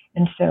again.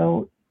 And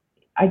so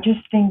I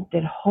just think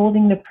that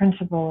holding the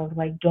principle of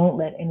like, don't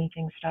let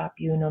anything stop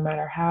you, no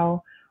matter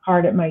how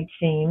hard it might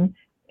seem.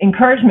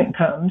 Encouragement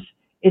comes.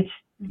 It's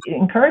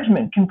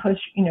encouragement can push,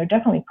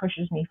 definitely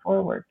pushes me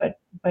forward, but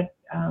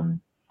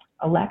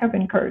a lack of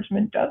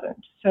encouragement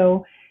doesn't.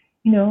 So,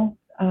 you know,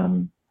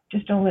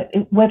 just don't let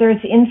it, whether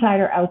it's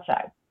inside or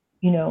outside,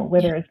 Yeah.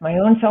 whether it's my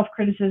own self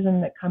criticism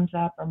that comes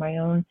up, or my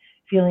own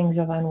feelings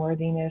of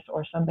unworthiness,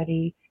 or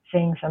somebody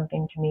saying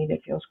something to me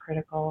that feels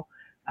critical.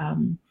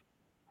 Um,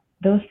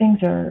 those things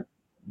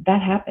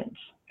that happens.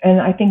 And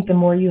I think the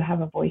more you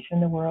have a voice in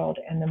the world,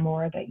 and the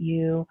more that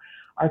you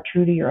are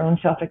true to your own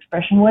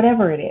self-expression,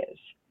 whatever it is,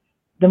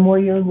 the more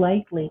you're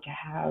likely to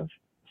have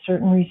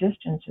certain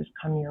resistances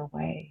come your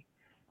way.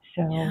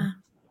 So Yeah,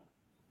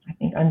 I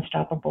think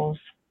unstoppable is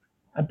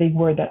a big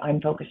word that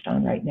I'm focused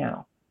on right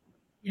now.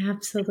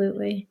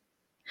 absolutely.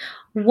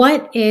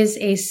 What is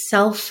a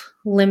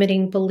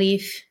self-limiting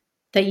belief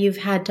that you've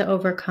had to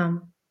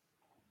overcome?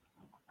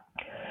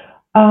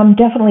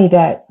 Definitely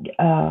that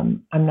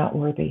I'm not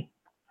worthy.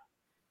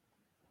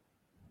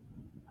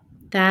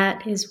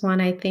 That is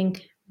one I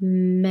think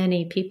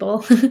many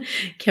people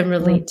can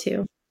relate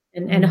to,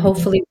 and Mm-hmm.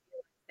 hopefully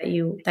that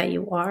you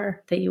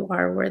are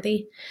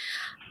worthy.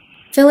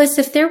 Phyllis,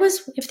 if there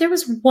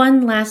was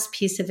one last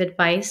piece of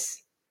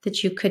advice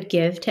that you could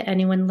give to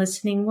anyone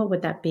listening, what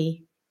would that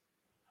be?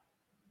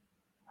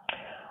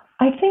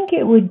 I think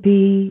it would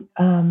be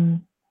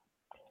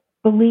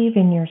believe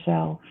in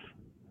yourself.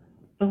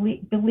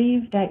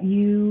 Believe that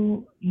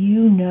you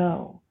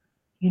know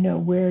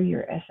where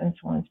your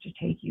essence wants to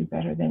take you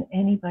better than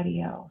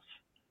anybody else.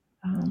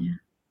 I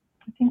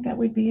think that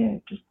would be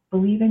it. Just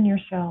believe in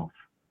yourself.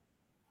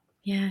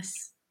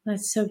 Yes,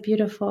 that's so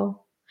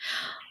beautiful.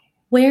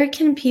 Where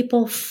can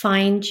people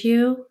find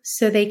you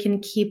so they can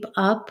keep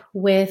up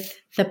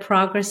with the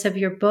progress of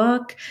your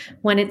book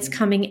when it's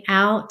coming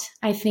out?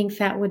 I think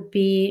that would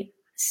be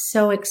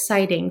so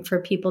exciting for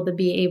people to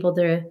be able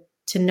to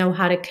know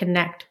how to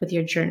connect with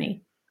your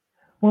journey.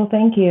 Well,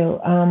 thank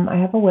you. I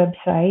have a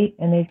website,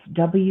 and it's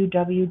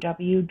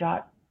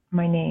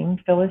my name,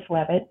 Phyllis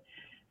Levitt.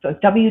 So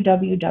it's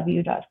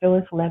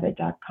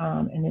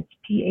www.phyllislevitt.com, and it's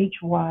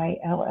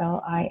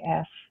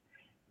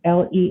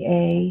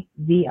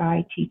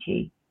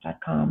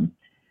PhyllisLeavitt.com.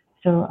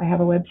 So I have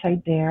a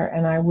website there,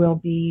 and I will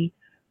be,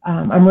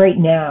 I'm right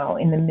now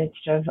in the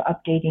midst of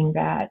updating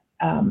that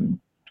and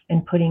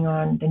putting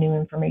on the new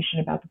information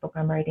about the book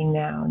I'm writing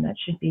now, and that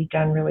should be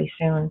done really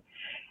soon.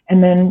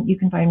 And then you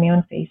can find me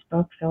on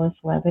Facebook, Phyllis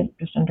Levitt,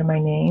 just under my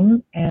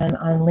name, and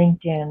on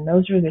LinkedIn.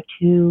 Those are the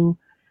two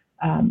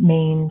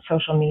main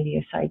social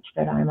media sites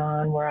that I'm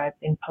on where I've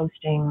been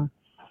posting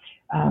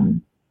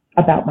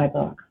about my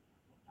book.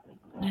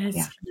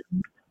 Yeah.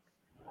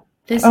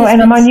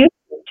 And I'm on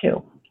YouTube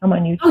too. I'm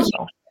on YouTube.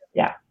 Oh,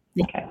 yeah.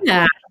 Okay.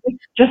 Yeah.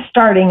 Just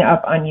starting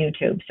up on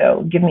YouTube,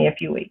 so give me a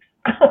few weeks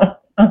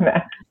on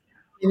that.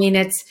 I mean,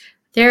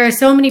 there are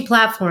so many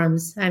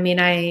platforms. I mean,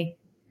 I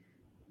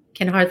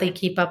can hardly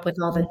keep up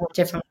with all the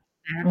different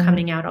ones that are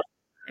coming out all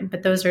the time,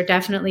 but those are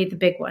definitely the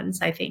big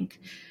ones, I think.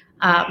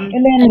 And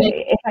then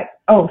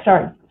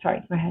sorry, go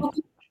ahead.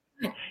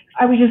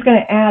 I was just going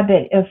to add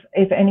that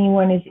if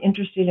anyone is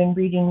interested in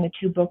reading the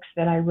two books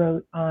that I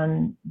wrote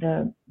on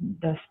the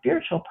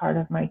spiritual part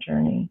of my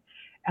journey,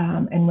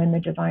 and when the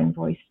divine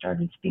voice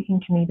started speaking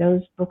to me,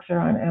 those books are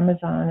on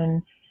Amazon,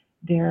 and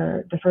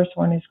the first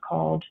one is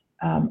called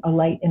A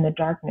Light in the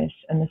Darkness,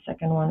 and the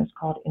second one is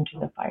called Into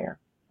the Fire,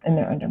 and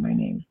they're under my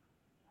name.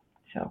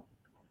 So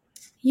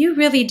you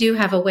really do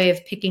have a way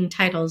of picking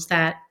titles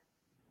that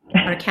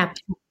are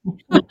captivating.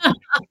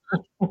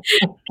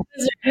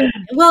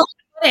 Well,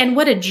 and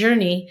what a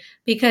journey,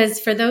 because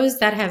for those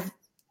that have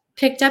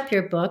picked up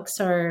your books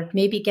or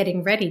maybe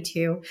getting ready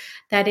to,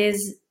 that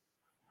is,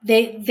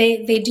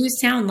 they do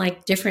sound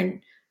like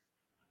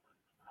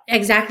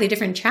exactly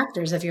different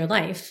chapters of your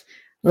life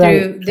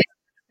through the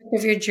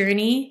of your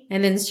journey.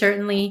 And then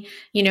certainly,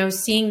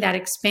 seeing that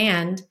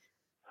expand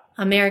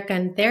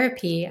American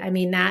Therapy. I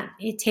mean, that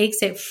it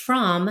takes it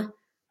from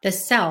the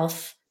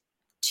self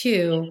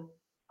to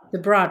the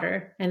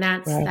broader. And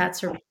that's a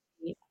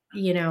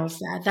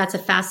that's a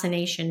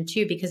fascination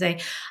too, because I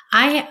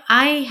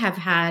have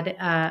had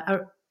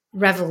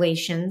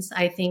revelations,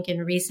 I think,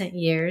 in recent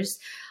years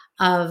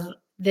of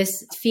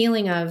this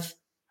feeling of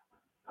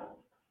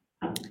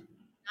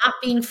not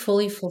being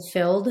fully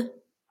fulfilled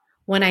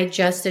when I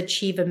just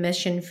achieve a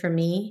mission for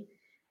me.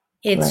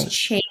 It's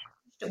changed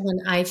when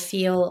I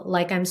feel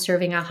like I'm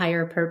serving a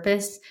higher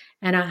purpose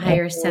and a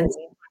higher sense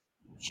of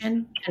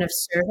contribution and of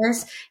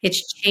service.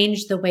 It's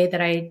changed the way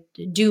that I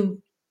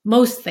do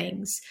most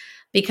things,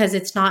 because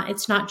it's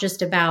not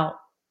just about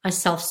a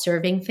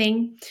self-serving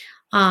thing.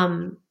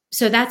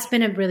 So that's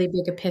been a really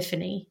big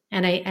epiphany.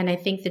 And I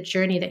think the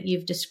journey that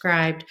you've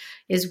described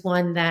is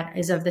one that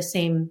is of the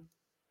same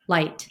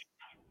light.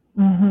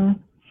 Mm-hmm.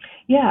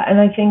 Yeah. And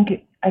I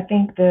think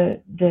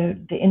the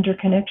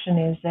interconnection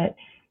is that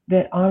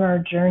on our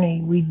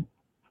journey,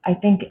 I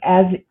think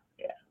as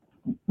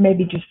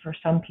maybe just for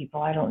some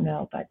people, I don't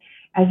know, but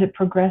as it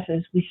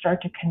progresses, we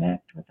start to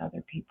connect with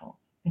other people.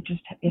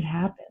 It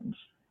happens.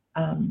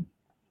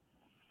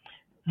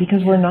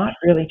 Because we're not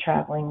really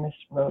traveling this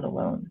road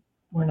alone.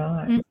 We're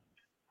not.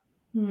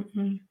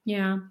 Mm-hmm.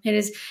 Yeah, it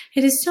is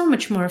so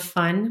much more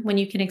fun when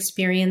you can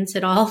experience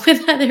it all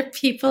with other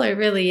people. It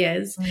really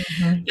is.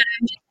 Mm-hmm. But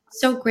I'm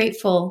so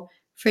grateful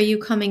for you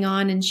coming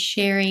on and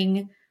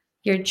sharing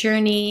your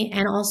journey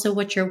and also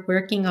what you're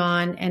working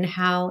on and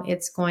how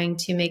it's going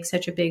to make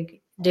such a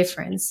big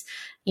difference.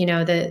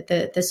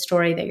 The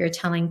story that you're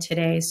telling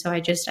today. So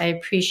I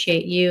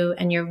appreciate you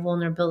and your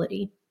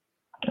vulnerability.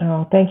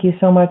 Oh, thank you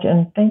so much.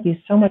 And thank you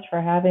so much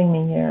for having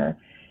me here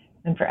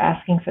and for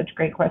asking such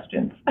great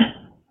questions.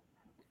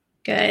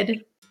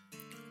 Good.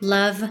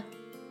 Love,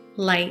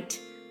 light,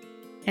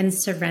 and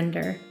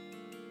surrender.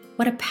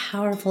 What a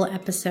powerful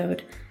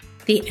episode.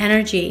 The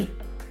energy.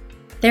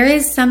 There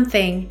is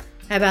something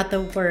about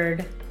the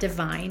word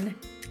divine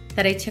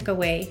that I took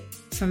away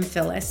from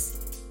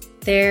Phyllis.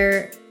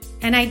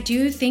 And I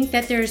do think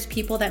that there's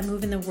people that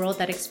move in the world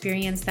that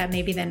experience that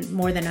maybe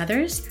more than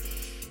others.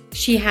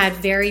 She had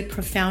very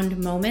profound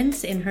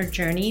moments in her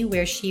journey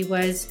where she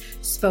was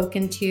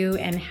spoken to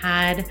and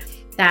had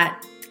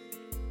that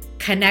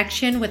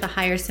connection with a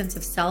higher sense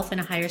of self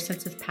and a higher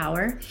sense of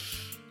power.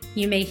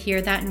 you may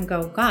hear that and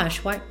go,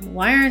 gosh, why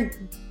aren't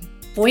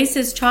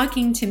voices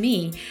talking to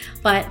me?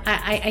 But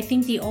I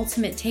think the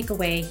ultimate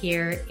takeaway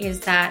here is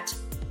that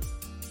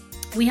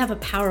we have a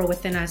power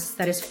within us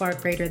that is far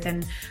greater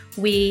than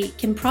we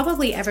can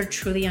probably ever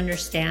truly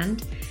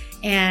understand.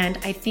 And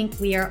I think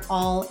we are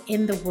all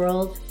in the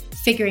world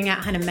figuring out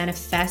how to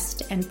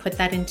manifest and put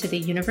that into the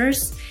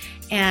universe.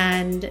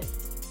 And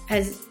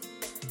as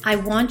I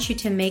want you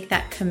to make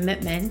that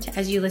commitment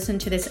as you listen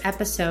to this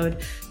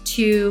episode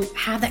to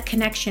have that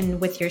connection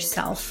with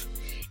yourself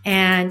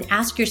and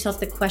ask yourself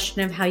the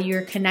question of how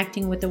you're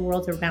connecting with the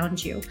world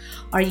around you.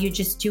 Are you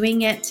just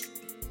doing it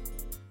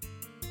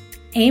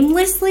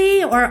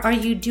aimlessly, or are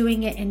you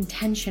doing it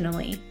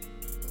intentionally?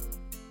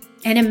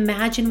 And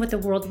imagine what the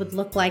world would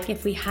look like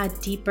if we had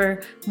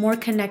deeper, more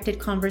connected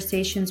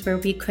conversations where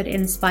we could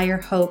inspire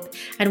hope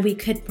and we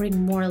could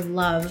bring more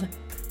love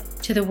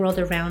to the world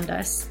around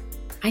us.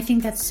 I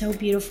think that's so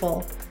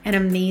beautiful and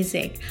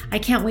amazing. I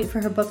can't wait for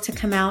her book to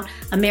come out.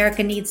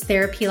 America needs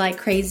therapy like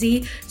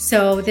crazy.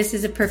 So this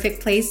is a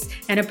perfect place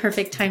and a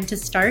perfect time to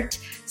start.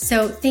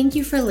 So thank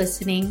you for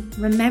listening.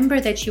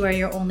 Remember that you are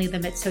your only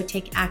limit, so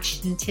take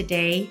action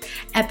today.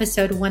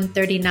 Episode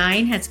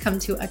 139 has come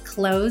to a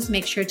close.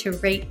 Make sure to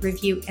rate,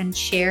 review, and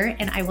share.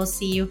 And I will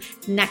see you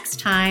next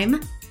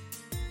time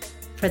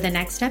for the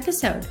next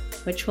episode,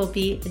 which will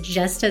be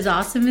just as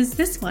awesome as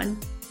this one.